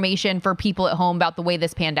information for people at home about the way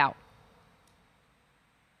this panned out?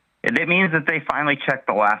 It means that they finally checked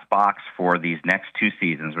the last box for these next 2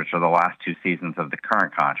 seasons, which are the last 2 seasons of the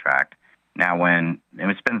current contract. Now,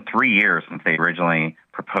 it's been 3 years since they originally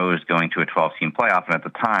proposed going to a 12-team playoff, and at the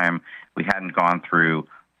time, we hadn't gone through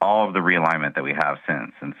all of the realignment that we have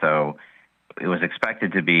since. And so it was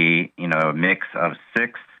expected to be, a mix of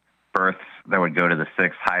 6 berths that would go to the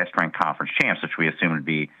 6 highest-ranked conference champs, which we assumed would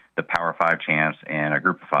be the Power 5 champs and a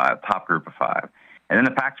Group of 5, top Group of 5. And then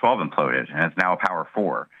the Pac-12 imploded, and it's now a Power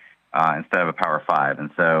 4 instead of a Power 5.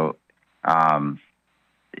 And so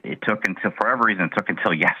it took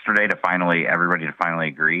until yesterday to everybody to finally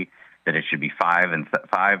agree that it should be 5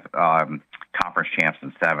 conference champs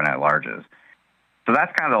and 7 at larges. So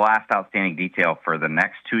that's kind of the last outstanding detail for the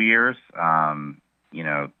next 2 years.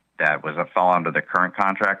 That was a fall under the current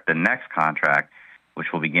contract. The next contract, which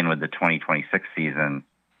will begin with the 2026 season,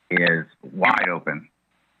 is wide open.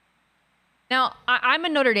 Now, I'm a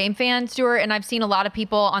Notre Dame fan, Stuart, and I've seen a lot of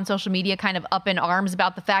people on social media kind of up in arms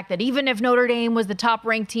about the fact that even if Notre Dame was the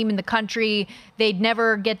top-ranked team in the country, they'd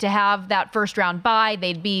never get to have that first-round bye.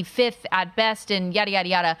 They'd be 5th at best and yada, yada,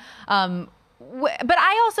 yada. But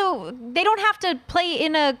they don't have to play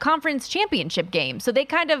in a conference championship game, so they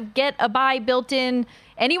kind of get a bye built in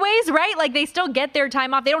anyways, right? Like, they still get their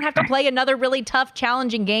time off. They don't have to play another really tough,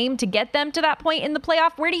 challenging game to get them to that point in the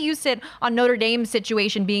playoff. Where do you sit on Notre Dame's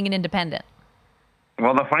situation being an independent?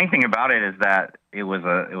 Well, the funny thing about it is that it was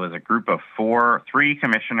a group of 3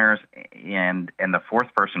 commissioners, and the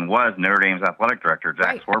 4th person was Notre Dame's athletic director,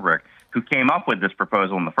 Jack Swarbrick, who came up with this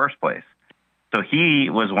proposal in the first place. So he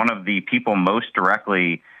was one of the people most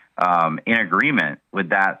directly in agreement with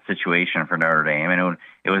that situation for Notre Dame, and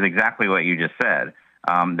it was exactly what you just said.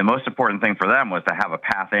 The most important thing for them was to have a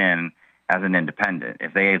path in as an independent.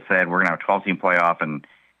 If they had said, we're going to have a 12-team playoff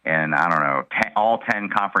and I don't know, all 10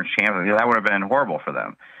 conference champions, that would have been horrible for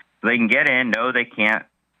them. So they can get in. No, they can't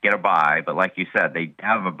get a bye, but like you said, they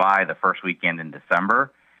have a bye the first weekend in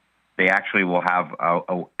December. They actually will have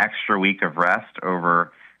a extra week of rest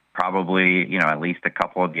over probably, at least a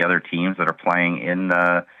couple of the other teams that are playing in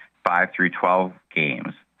the 5 through 12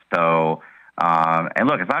 games. So, and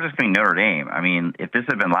look, it's not just being Notre Dame. I mean, if this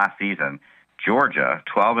had been last season, Georgia,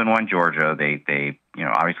 12-1 Georgia, they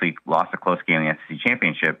obviously lost a close game in the SEC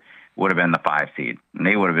championship, would have been the 5 seed. And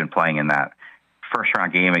they would have been playing in that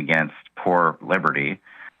first-round game against poor Liberty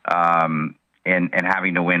and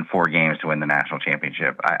having to win 4 games to win the national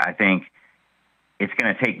championship. I think it's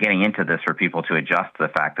going to take getting into this for people to adjust to the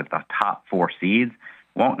fact that the top 4 seeds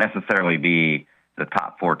won't necessarily be the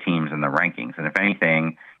top 4 teams in the rankings. And if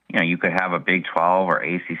anything, you could have a Big 12 or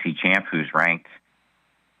ACC champ who's ranked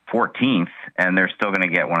 14th, and they're still going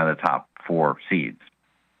to get one of the top 4 seeds.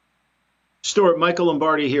 Stuart, Michael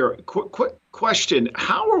Lombardi here. Quick question.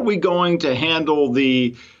 How are we going to handle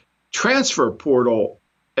the transfer portal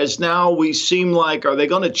as now we seem like, are they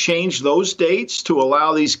going to change those dates to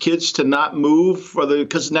allow these kids to not move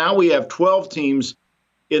because now we have 12 teams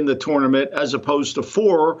in the tournament as opposed to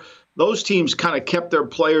 4. Those teams kind of kept their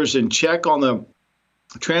players in check on the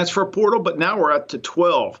transfer portal, but now we're up to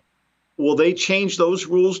 12. Will they change those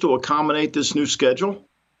rules to accommodate this new schedule?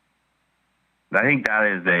 I think that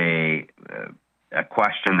is a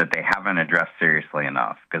question that they haven't addressed seriously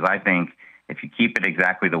enough. Because I think if you keep it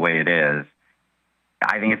exactly the way it is,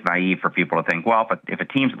 I think it's naive for people to think, well, if a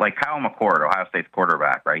team's like Kyle McCord, Ohio State's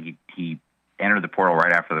quarterback, right? He entered the portal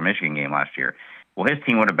right after the Michigan game last year. Well, his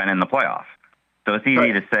team would have been in the playoff. So it's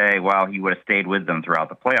easy to say, well, he would have stayed with them throughout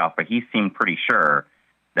the playoff, but he seemed pretty sure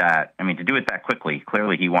that, I mean, to do it that quickly,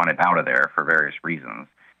 clearly he wanted out of there for various reasons,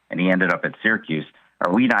 and he ended up at Syracuse.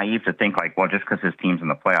 Are we naive to think like, well, just because his team's in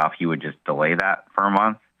the playoff, he would just delay that for a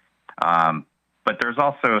month? But there's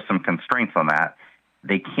also some constraints on that.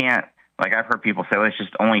 They can't, like I've heard people say, let's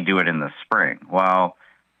just only do it in the spring. Well,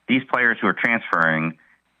 these players who are transferring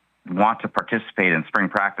want to participate in spring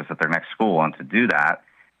practice at their next school, and to do that,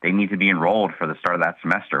 they need to be enrolled for the start of that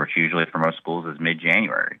semester, which usually for most schools is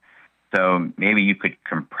mid-January. So maybe you could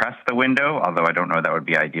compress the window, although I don't know that would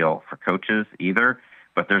be ideal for coaches either.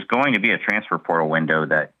 But there's going to be a transfer portal window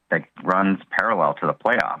that runs parallel to the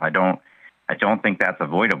playoff. I don't think that's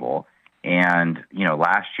avoidable. And, you know,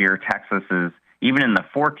 last year, Texas's, even in the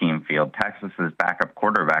 4-team field, Texas's backup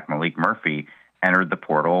quarterback, Malik Murphy, entered the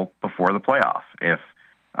portal before the playoff. If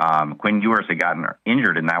Quinn Ewers had gotten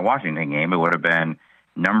injured in that Washington game, it would have been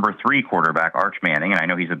number 3 quarterback, Arch Manning, and I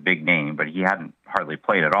know he's a big name, but he hadn't hardly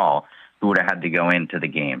played at all, who would have had to go into the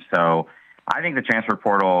game. So I think the transfer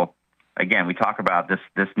portal, again, we talk about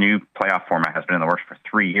this new playoff format has been in the works for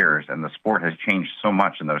 3 years, and the sport has changed so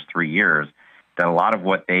much in those 3 years that a lot of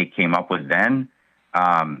what they came up with then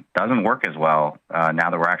doesn't work as well now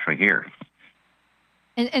that we're actually here.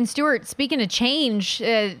 And Stuart, speaking of change,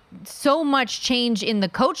 so much change in the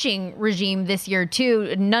coaching regime this year,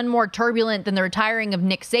 too. None more turbulent than the retiring of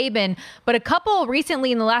Nick Saban. But a couple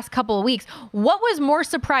recently in the last couple of weeks, what was more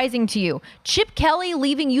surprising to you? Chip Kelly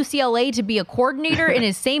leaving UCLA to be a coordinator in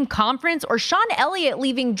his same conference, or Sean Elliott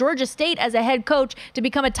leaving Georgia State as a head coach to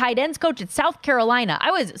become a tight ends coach at South Carolina?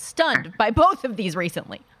 I was stunned by both of these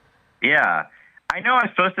recently. Yeah. I know I'm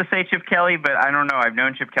supposed to say Chip Kelly, but I don't know. I've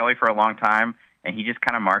known Chip Kelly for a long time, and he just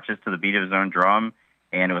kind of marches to the beat of his own drum,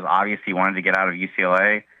 and it was obvious he wanted to get out of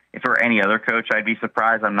UCLA. If it were any other coach, I'd be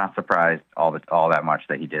surprised. I'm not surprised all that much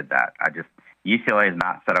that he did that. UCLA is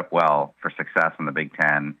not set up well for success in the Big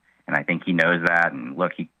Ten, and I think he knows that. And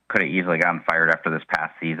look, he could have easily gotten fired after this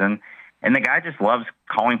past season. And the guy just loves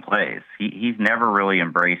calling plays. He's never really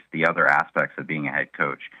embraced the other aspects of being a head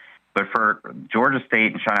coach. But for Georgia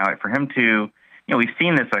State and Sean Elliott, for him to, you know, we've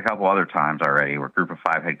seen this a couple other times already where Group of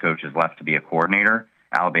 5 head coaches left to be a coordinator.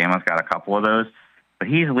 Alabama's got a couple of those. But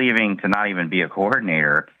he's leaving to not even be a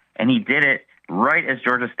coordinator, and he did it right as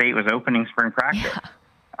Georgia State was opening spring practice.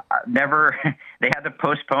 They had to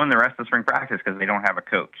postpone the rest of spring practice because they don't have a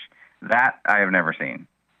coach. That I have never seen.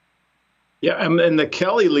 Yeah, and the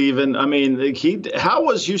Kelly leaving, I mean, how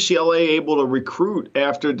was UCLA able to recruit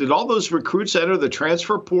after? Did all those recruits enter the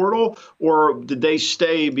transfer portal, or did they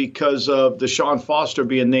stay because of Deshaun Foster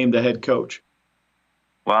being named the head coach?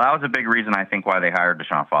 Well, that was a big reason, I think, why they hired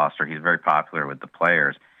Deshaun Foster. He's very popular with the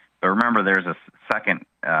players. But remember, there's a second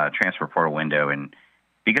transfer portal window, and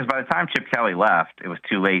because by the time Chip Kelly left, it was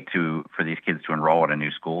too late for these kids to enroll at a new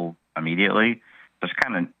school immediately. Just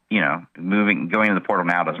kind of, you know, going to the portal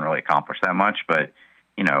now doesn't really accomplish that much. But,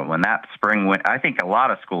 you know, when that spring I think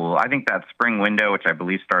that spring window, which I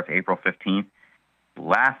believe starts April 15th,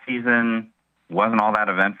 last season wasn't all that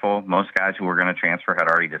eventful. Most guys who were going to transfer had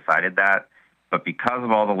already decided that. But because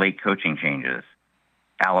of all the late coaching changes,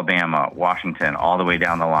 Alabama, Washington, all the way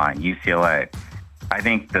down the line, UCLA, I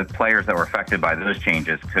think the players that were affected by those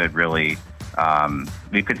changes could really,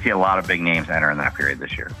 we could see a lot of big names enter in that period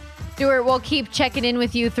this year. Stuart, we'll keep checking in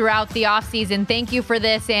with you throughout the offseason. Thank you for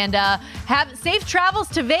this, and have safe travels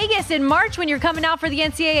to Vegas in March when you're coming out for the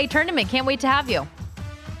NCAA tournament. Can't wait to have you.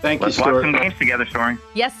 Thank you, Stuart. Let's watch some games together, Stormy.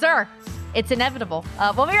 Yes, sir. It's inevitable.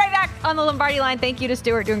 We'll be right back on the Lombardi line. Thank you to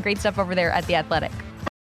Stuart, doing great stuff over there at The Athletic.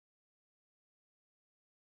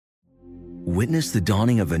 Witness the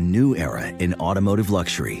dawning of a new era in automotive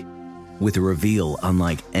luxury with a reveal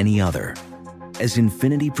unlike any other as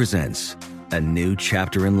Infiniti presents a new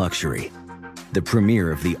chapter in luxury, the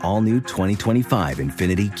premiere of the all-new 2025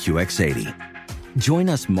 Infiniti QX80. Join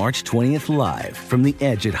us March 20th live from the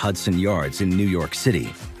Edge at Hudson Yards in New York City,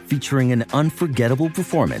 featuring an unforgettable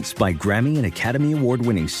performance by Grammy and Academy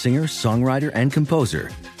Award-winning singer, songwriter, and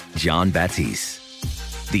composer, Jon Batiste.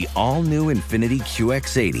 The all-new Infiniti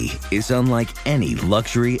QX80 is unlike any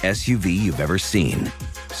luxury SUV you've ever seen.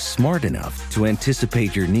 Smart enough to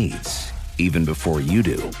anticipate your needs, even before you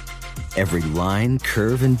do. Every line,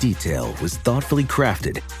 curve, and detail was thoughtfully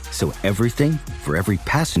crafted so everything for every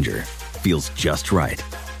passenger feels just right.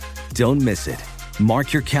 Don't miss it.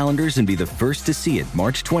 Mark your calendars and be the first to see it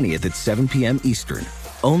March 20th at 7 p.m. Eastern,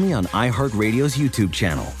 only on iHeartRadio's YouTube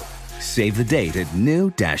channel. Save the date at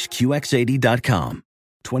new-QX80.com.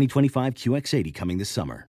 2025 QX80 coming this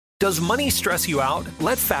summer. Does money stress you out?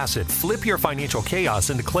 Let Facet flip your financial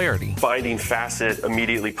chaos into clarity. Finding Facet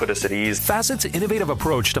immediately put us at ease. Facet's innovative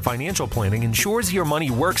approach to financial planning ensures your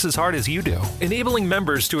money works as hard as you do, enabling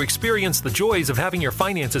members to experience the joys of having your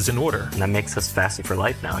finances in order. And that makes us Facet for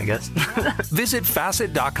life now, I guess. Visit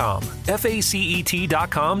Facet.com,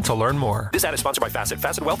 FACET.com to learn more. This ad is sponsored by Facet.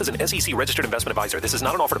 Facet Wealth is an SEC registered investment advisor. This is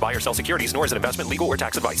not an offer to buy or sell securities, nor is it investment, legal, or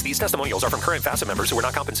tax advice. These testimonials are from current Facet members who are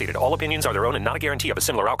not compensated. All opinions are their own and not a guarantee of a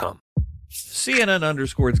similar outcome.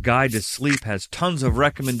 CNN_'s Guide to Sleep has tons of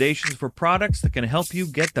recommendations for products that can help you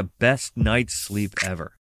get the best night's sleep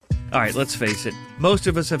ever. All right, let's face it, most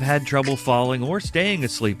of us have had trouble falling or staying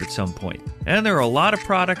asleep at some point, and there are a lot of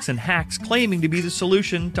products and hacks claiming to be the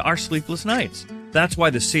solution to our sleepless nights. That's why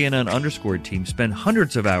the CNN_ team spend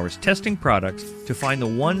hundreds of hours testing products to find the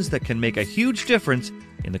ones that can make a huge difference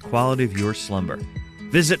in the quality of your slumber.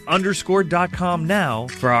 Visit underscore.com now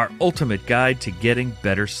for our ultimate guide to getting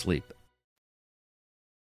better sleep.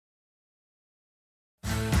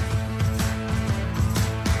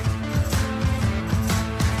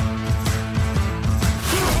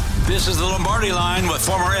 This is the Lombardi Line with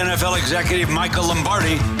former NFL executive Michael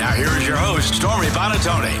Lombardi. Now here is your host, Stormy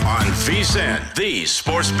Bonatoni, on VSiN, the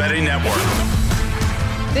Sports Betting Network.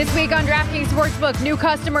 This week on DraftKings Sportsbook, new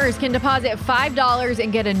customers can deposit $5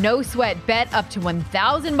 and get a no-sweat bet up to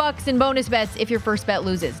 $1,000 in bonus bets if your first bet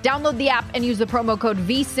loses. Download the app and use the promo code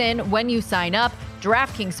VSiN when you sign up.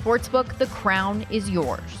 DraftKings Sportsbook, the crown is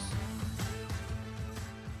yours.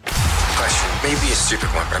 Question, maybe a stupid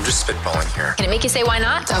one, but I'm just spitballing here. Can it make you say why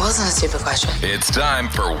not? That wasn't a stupid question. It's time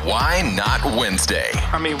for Why Not Wednesday.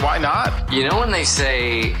 I mean, why not? You know when they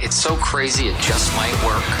say it's so crazy it just might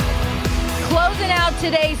work? Closing out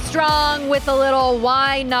today strong with a little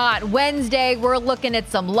Why Not Wednesday. We're looking at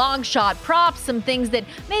some long shot props, some things that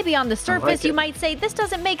maybe on the surface you might say, this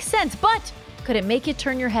doesn't make sense, but could it make you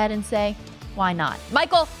turn your head and say, why not?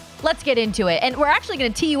 Michael, let's get into it. And we're actually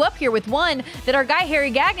going to tee you up here with one that our guy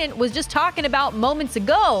Harry Gagnon was just talking about moments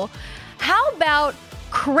ago. How about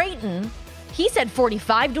Creighton? He said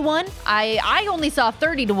 45 to 1. I only saw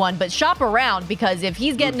 30 to 1, but shop around because if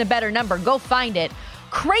he's getting a better number, go find it.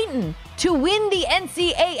 Creighton to win the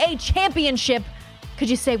NCAA championship. Could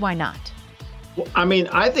you say why not? Well, I mean,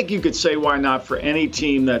 I think you could say why not for any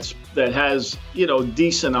team that has,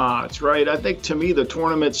 decent odds, right? I think to me the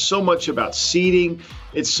tournament's so much about seeding.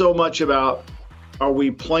 It's so much about, are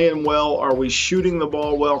we playing well? Are we shooting the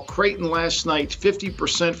ball well? Creighton last night,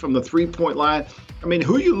 50% from the three-point line. I mean,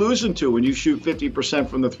 who are you losing to when you shoot 50%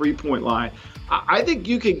 from the three-point line? I think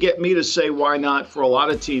you could get me to say why not for a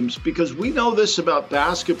lot of teams because we know this about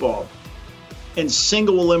basketball and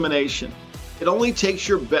single elimination. It only takes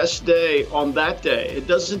your best day on that day. It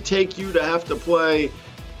doesn't take you to have to play,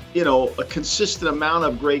 a consistent amount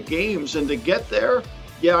of great games. And to get there,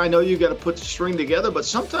 yeah, I know you got to put the string together, but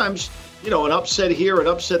sometimes, an upset here, an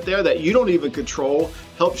upset there that you don't even control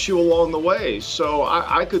helps you along the way. So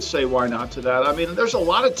I could say why not to that. I mean, there's a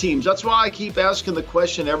lot of teams. That's why I keep asking the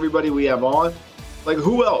question, everybody we have on, like,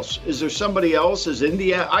 who else? Is there somebody else? Is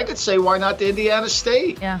Indiana? I could say why not to Indiana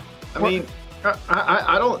State? Yeah. I mean,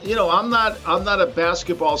 I don't, I'm not a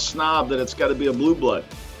basketball snob that it's got to be a blue blood.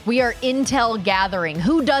 We are intel gathering.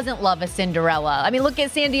 Who doesn't love a Cinderella? I mean, look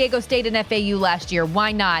at San Diego State and FAU last year.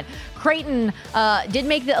 Why not? Creighton did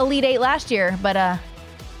make the Elite Eight last year, but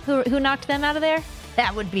who knocked them out of there?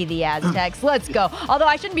 That would be the Aztecs. Let's go. Although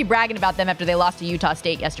I shouldn't be bragging about them after they lost to Utah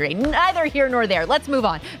State yesterday. Neither here nor there. Let's move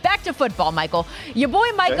on. Back to football, Michael. Your boy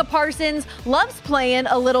Micah Parsons loves playing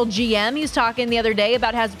a little GM. He was talking the other day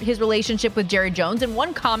about his relationship with Jerry Jones, and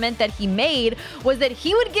one comment that he made was that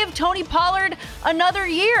he would give Tony Pollard another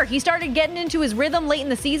year. He started getting into his rhythm late in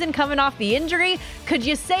the season, coming off the injury. Could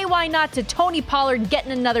you say why not to Tony Pollard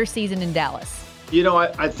getting another season in Dallas?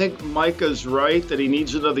 I think Micah's right that he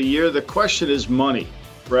needs another year. The question is money,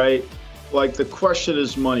 right? Like, the question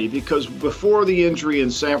is money, because before the injury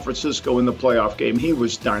in San Francisco in the playoff game, he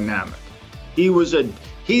was dynamic.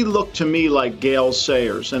 He looked to me like Gale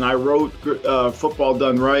Sayers, and I wrote Football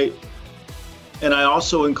Done Right, and I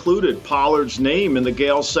also included Pollard's name in the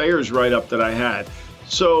Gale Sayers write-up that I had.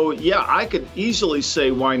 So, yeah, I could easily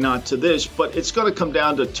say why not to this, but it's going to come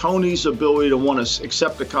down to Tony's ability to want to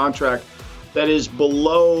accept a contract that is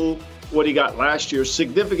below what he got last year,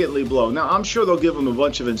 significantly below. Now, I'm sure they'll give him a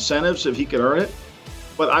bunch of incentives if he can earn it,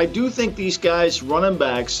 but I do think these guys, running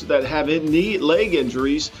backs that have leg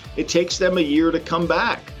injuries, it takes them a year to come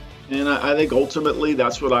back. And I think ultimately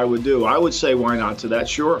that's what I would do. I would say why not to that,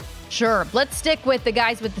 sure. Sure. Let's stick with the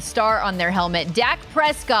guys with the star on their helmet. Dak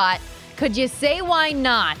Prescott, could you say why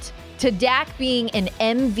not to Dak being an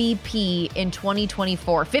MVP in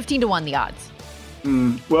 2024? 15-1 the odds.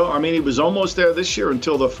 Well, I mean, he was almost there this year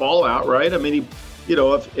until the fallout, right? I mean,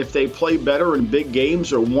 if they play better in big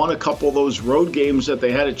games or won a couple of those road games that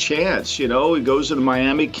they had a chance, he goes into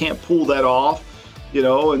Miami, can't pull that off,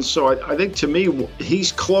 and so I think to me,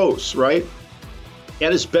 he's close, right? He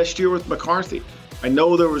had his best year with McCarthy. I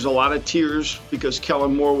know there was a lot of tears because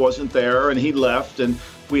Kellen Moore wasn't there and he left, and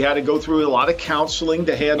we had to go through a lot of counseling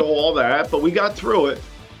to handle all that, but we got through it.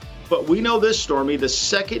 But we know this, Stormy, the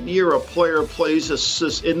second year a player plays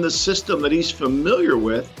in the system that he's familiar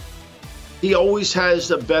with, he always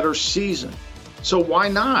has a better season. So why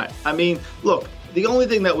not? I mean, look, the only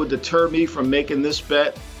thing that would deter me from making this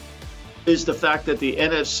bet is the fact that the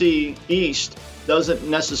NFC East doesn't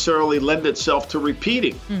necessarily lend itself to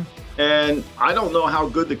repeating. And I don't know how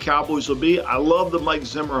good the Cowboys will be. I love the Mike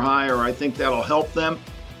Zimmer hire. I think that'll help them.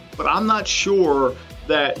 But I'm not sure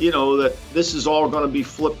that, that this is all going to be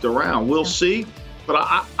flipped around. We'll see. But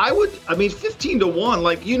I mean, 15-1,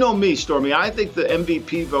 like, me, Stormy, I think the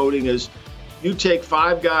MVP voting is you take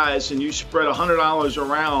 5 guys and you spread $100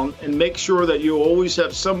 around and make sure that you always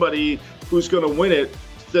have somebody who's going to win it,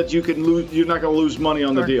 that you can lose. You're not going to lose money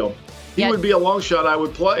on the deal. He would be a long shot I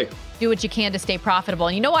would play. Do what you can to stay profitable.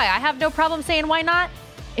 And you know why I have no problem saying why not?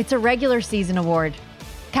 It's a regular season award.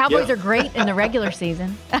 Cowboys are great in the regular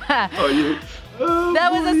season. That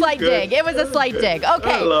was a slight dig. It was a slight dig.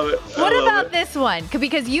 Okay. I love it. What about this one?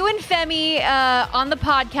 Because you and Femi on the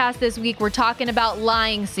podcast this week were talking about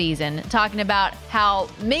lying season, talking about how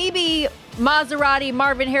maybe Maserati,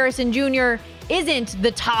 Marvin Harrison Jr. isn't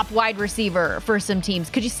the top wide receiver for some teams.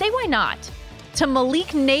 Could you say why not to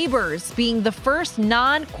Malik Neighbors being the first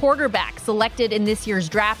non-quarterback selected in this year's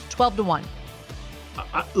draft, 12-1?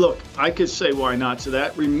 Look, I could say why not to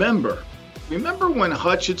that. Remember when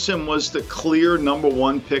Hutchinson was the clear number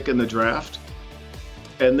 1 pick in the draft?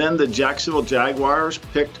 And then the Jacksonville Jaguars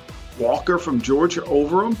picked Walker from Georgia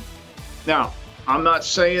over him? Now, I'm not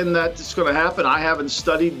saying that it's going to happen. I haven't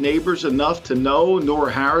studied Neighbors enough to know, nor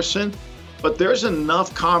Harrison. But there's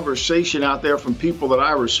enough conversation out there from people that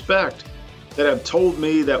I respect that have told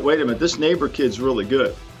me that, wait a minute, this Neighbor kid's really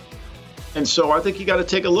good. And so I think you got to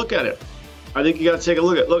take a look at it.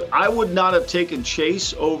 Look, I would not have taken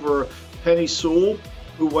Chase over Penny Sewell,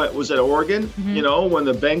 who was at Oregon, when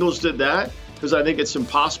the Bengals did that, because I think it's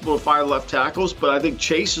impossible to find left tackles. But I think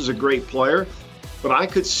Chase is a great player. But I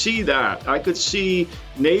could see that. I could see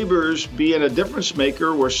Neighbors being a difference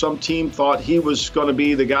maker where some team thought he was going to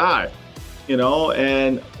be the guy,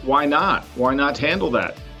 and why not? Why not handle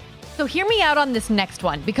that? So hear me out on this next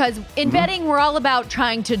one, because in betting, we're all about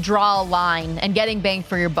trying to draw a line and getting bang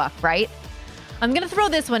for your buck, right? I'm going to throw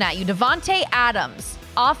this one at you. Davante Adams,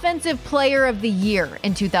 Offensive Player of the Year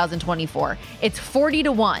in 2024. It's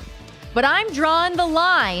 40-1. But I'm drawing the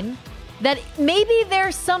line that maybe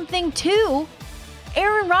there's something to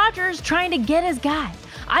Aaron Rodgers trying to get his guy.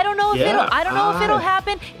 I don't know if it'll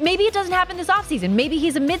happen. Maybe it doesn't happen this offseason. Maybe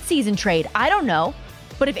he's a midseason trade. I don't know.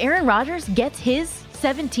 But if Aaron Rodgers gets his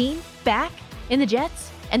 17 back in the Jets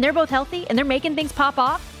and they're both healthy and they're making things pop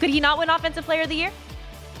off, could he not win Offensive Player of the Year?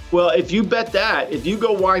 Well, if you bet that, if you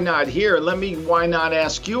go why not here, why not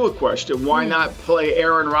ask you a question? Why not play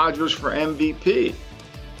Aaron Rodgers for MVP?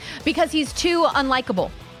 Because he's too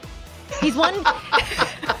unlikable. He's one.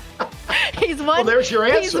 Well, there's your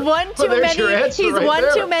answer. He's won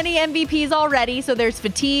too many MVPs already, so there's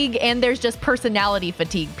fatigue and there's just personality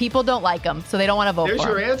fatigue. People don't like him, so they don't want to vote for him. There's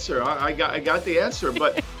your answer. I got the answer.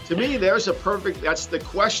 But to me, that's the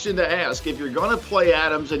question to ask. If you're going to play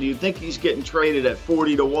Adams and you think he's getting traded at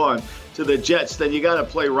 40-1 to the Jets, then you got to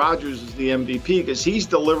play Rodgers as the MVP because he's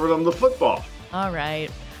delivering them the football. All right.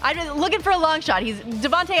 I'm looking for a long shot.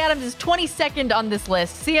 Davante Adams is 22nd on this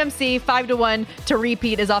list. CMC 5-1 to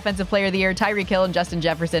repeat as Offensive Player of the Year. Tyreek Hill and Justin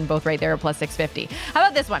Jefferson both right there at plus 650. How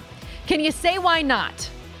about this one? Can you say why not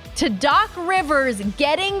to Doc Rivers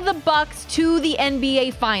getting the Bucks to the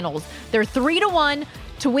NBA Finals? They're 3-1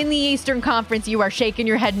 to win the Eastern Conference. You are shaking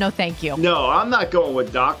your head. No, thank you. No, I'm not going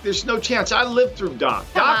with Doc. There's no chance. I lived through Doc.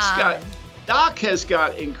 Doc has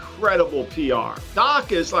got incredible PR.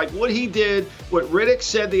 Doc is like what he did, what Riddick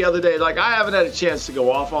said the other day. Like, I haven't had a chance to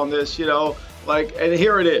go off on this, and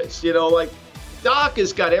here it is. Doc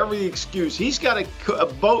has got every excuse. He's got a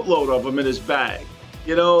boatload of them in his bag.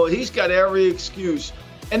 He's got every excuse.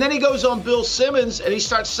 And then he goes on Bill Simmons and he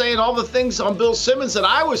starts saying all the things on Bill Simmons that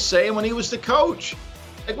I was saying when he was the coach.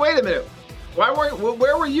 Like, wait a minute.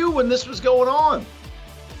 Where were you when this was going on?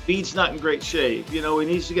 Embiid's not in great shape. He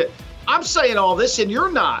needs to get. I'm saying all this, and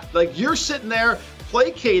you're not. Like, you're sitting there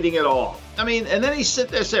placating it all. I mean, and then he sit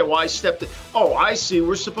there and say, well, I stepped in. Oh, I see.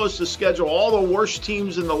 We're supposed to schedule all the worst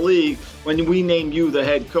teams in the league when we name you the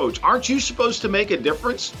head coach. Aren't you supposed to make a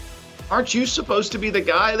difference? Aren't you supposed to be the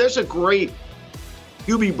guy? There's a great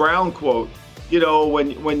Hubie Brown quote.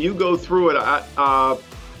 When you go through it, I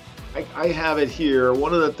have it here.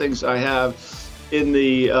 One of the things I have in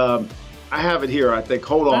the I have it here, I think.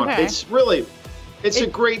 Hold on. Okay. It's a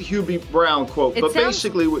great Hubie Brown quote. But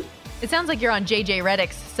basically, it sounds like you're on JJ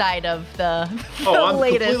Redick's side of the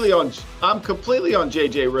latest. I'm completely on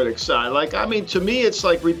JJ Redick's side. Like, I mean, to me, it's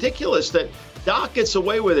like ridiculous that Doc gets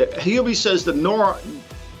away with it. Hubie says the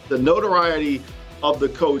notoriety of the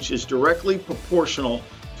coach is directly proportional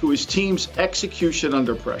to his team's execution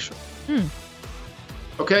under pressure.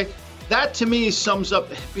 Okay? That, to me, sums up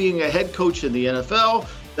being a head coach in the NFL.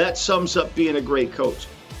 That sums up being a great coach.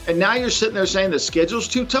 And now you're sitting there saying the schedule's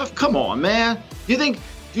too tough? Come on, man.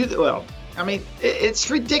 It's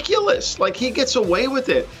ridiculous. Like, he gets away with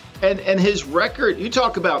it. And his record, you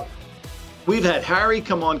talk about, we've had Harry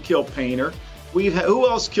come on, kill Painter. Who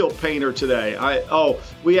else killed Painter today?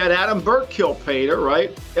 We had Adam Burke kill Painter,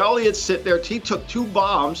 right? Elliott sit there. He took 2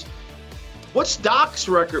 bombs. What's Doc's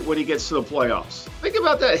record when he gets to the playoffs? Think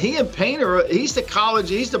about that. He and Painter, he's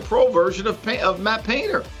the pro version of Matt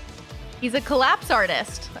Painter. He's a collapse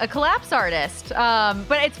artist. But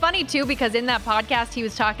it's funny, too, because in that podcast, he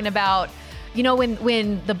was talking about,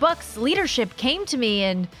 when the Bucks leadership came to me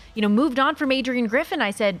and, moved on from Adrian Griffin,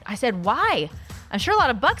 I said, why? I'm sure a lot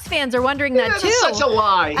of Bucks fans are wondering that, too. That's such a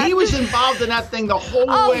lie. He was involved in that thing the whole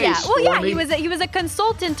way. Yeah. Well, yeah, he was a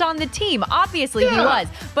consultant on the team. Obviously, he was.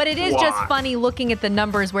 But it is just funny looking at the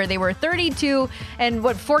numbers where they were 32 and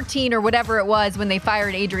 14 or whatever it was when they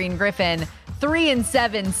fired Adrian Griffin.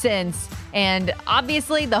 3-7 since. And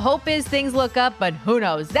obviously, the hope is things look up, but who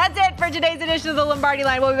knows? That's it for today's edition of the Lombardi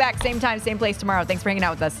Line. We'll be back same time, same place tomorrow. Thanks for hanging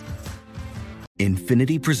out with us.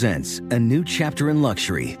 Infiniti presents a new chapter in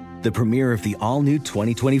luxury. The premiere of the all-new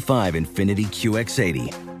 2025 Infiniti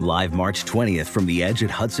QX80, live March 20th from the Edge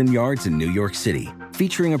at Hudson Yards in New York City,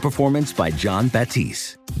 featuring a performance by John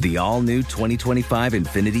Batiste. The all-new 2025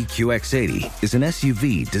 Infiniti QX80 is an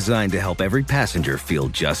SUV designed to help every passenger feel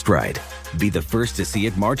just right. Be the first to see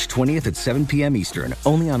it March 20th at 7 p.m. Eastern,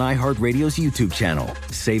 only on iHeartRadio's YouTube channel.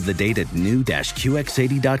 Save the date at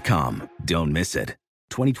new-QX80.com. Don't miss it.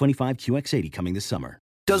 2025 QX80 coming this summer.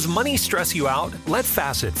 Does money stress you out? Let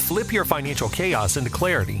Facet flip your financial chaos into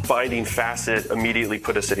clarity. Finding Facet immediately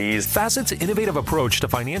put us at ease. Facet's innovative approach to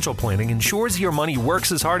financial planning ensures your money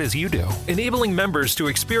works as hard as you do, enabling members to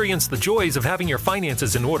experience the joys of having your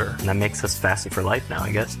finances in order. And that makes us Facet for life now,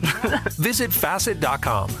 I guess. Visit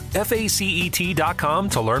Facet.com, FACET.com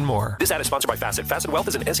to learn more. This ad is sponsored by Facet. Facet Wealth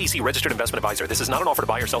is an SEC registered investment advisor. This is not an offer to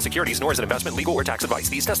buy or sell securities, nor is it investment, legal, or tax advice.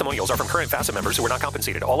 These testimonials are from current Facet members who are not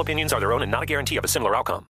compensated. All opinions are their own and not a guarantee of a similar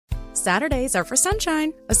outcome. Saturdays are for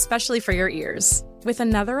sunshine, especially for your ears. With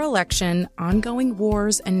another election, ongoing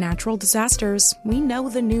wars, and natural disasters, we know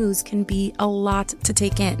the news can be a lot to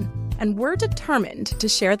take in. And we're determined to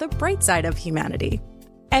share the bright side of humanity.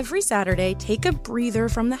 Every Saturday, take a breather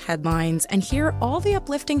from the headlines and hear all the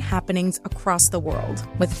uplifting happenings across the world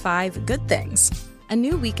with 5 Good Things, a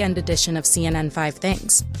new weekend edition of CNN 5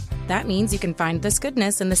 Things. That means you can find this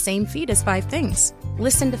goodness in the same feed as 5 Things.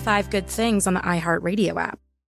 Listen to 5 Good Things on the iHeartRadio app.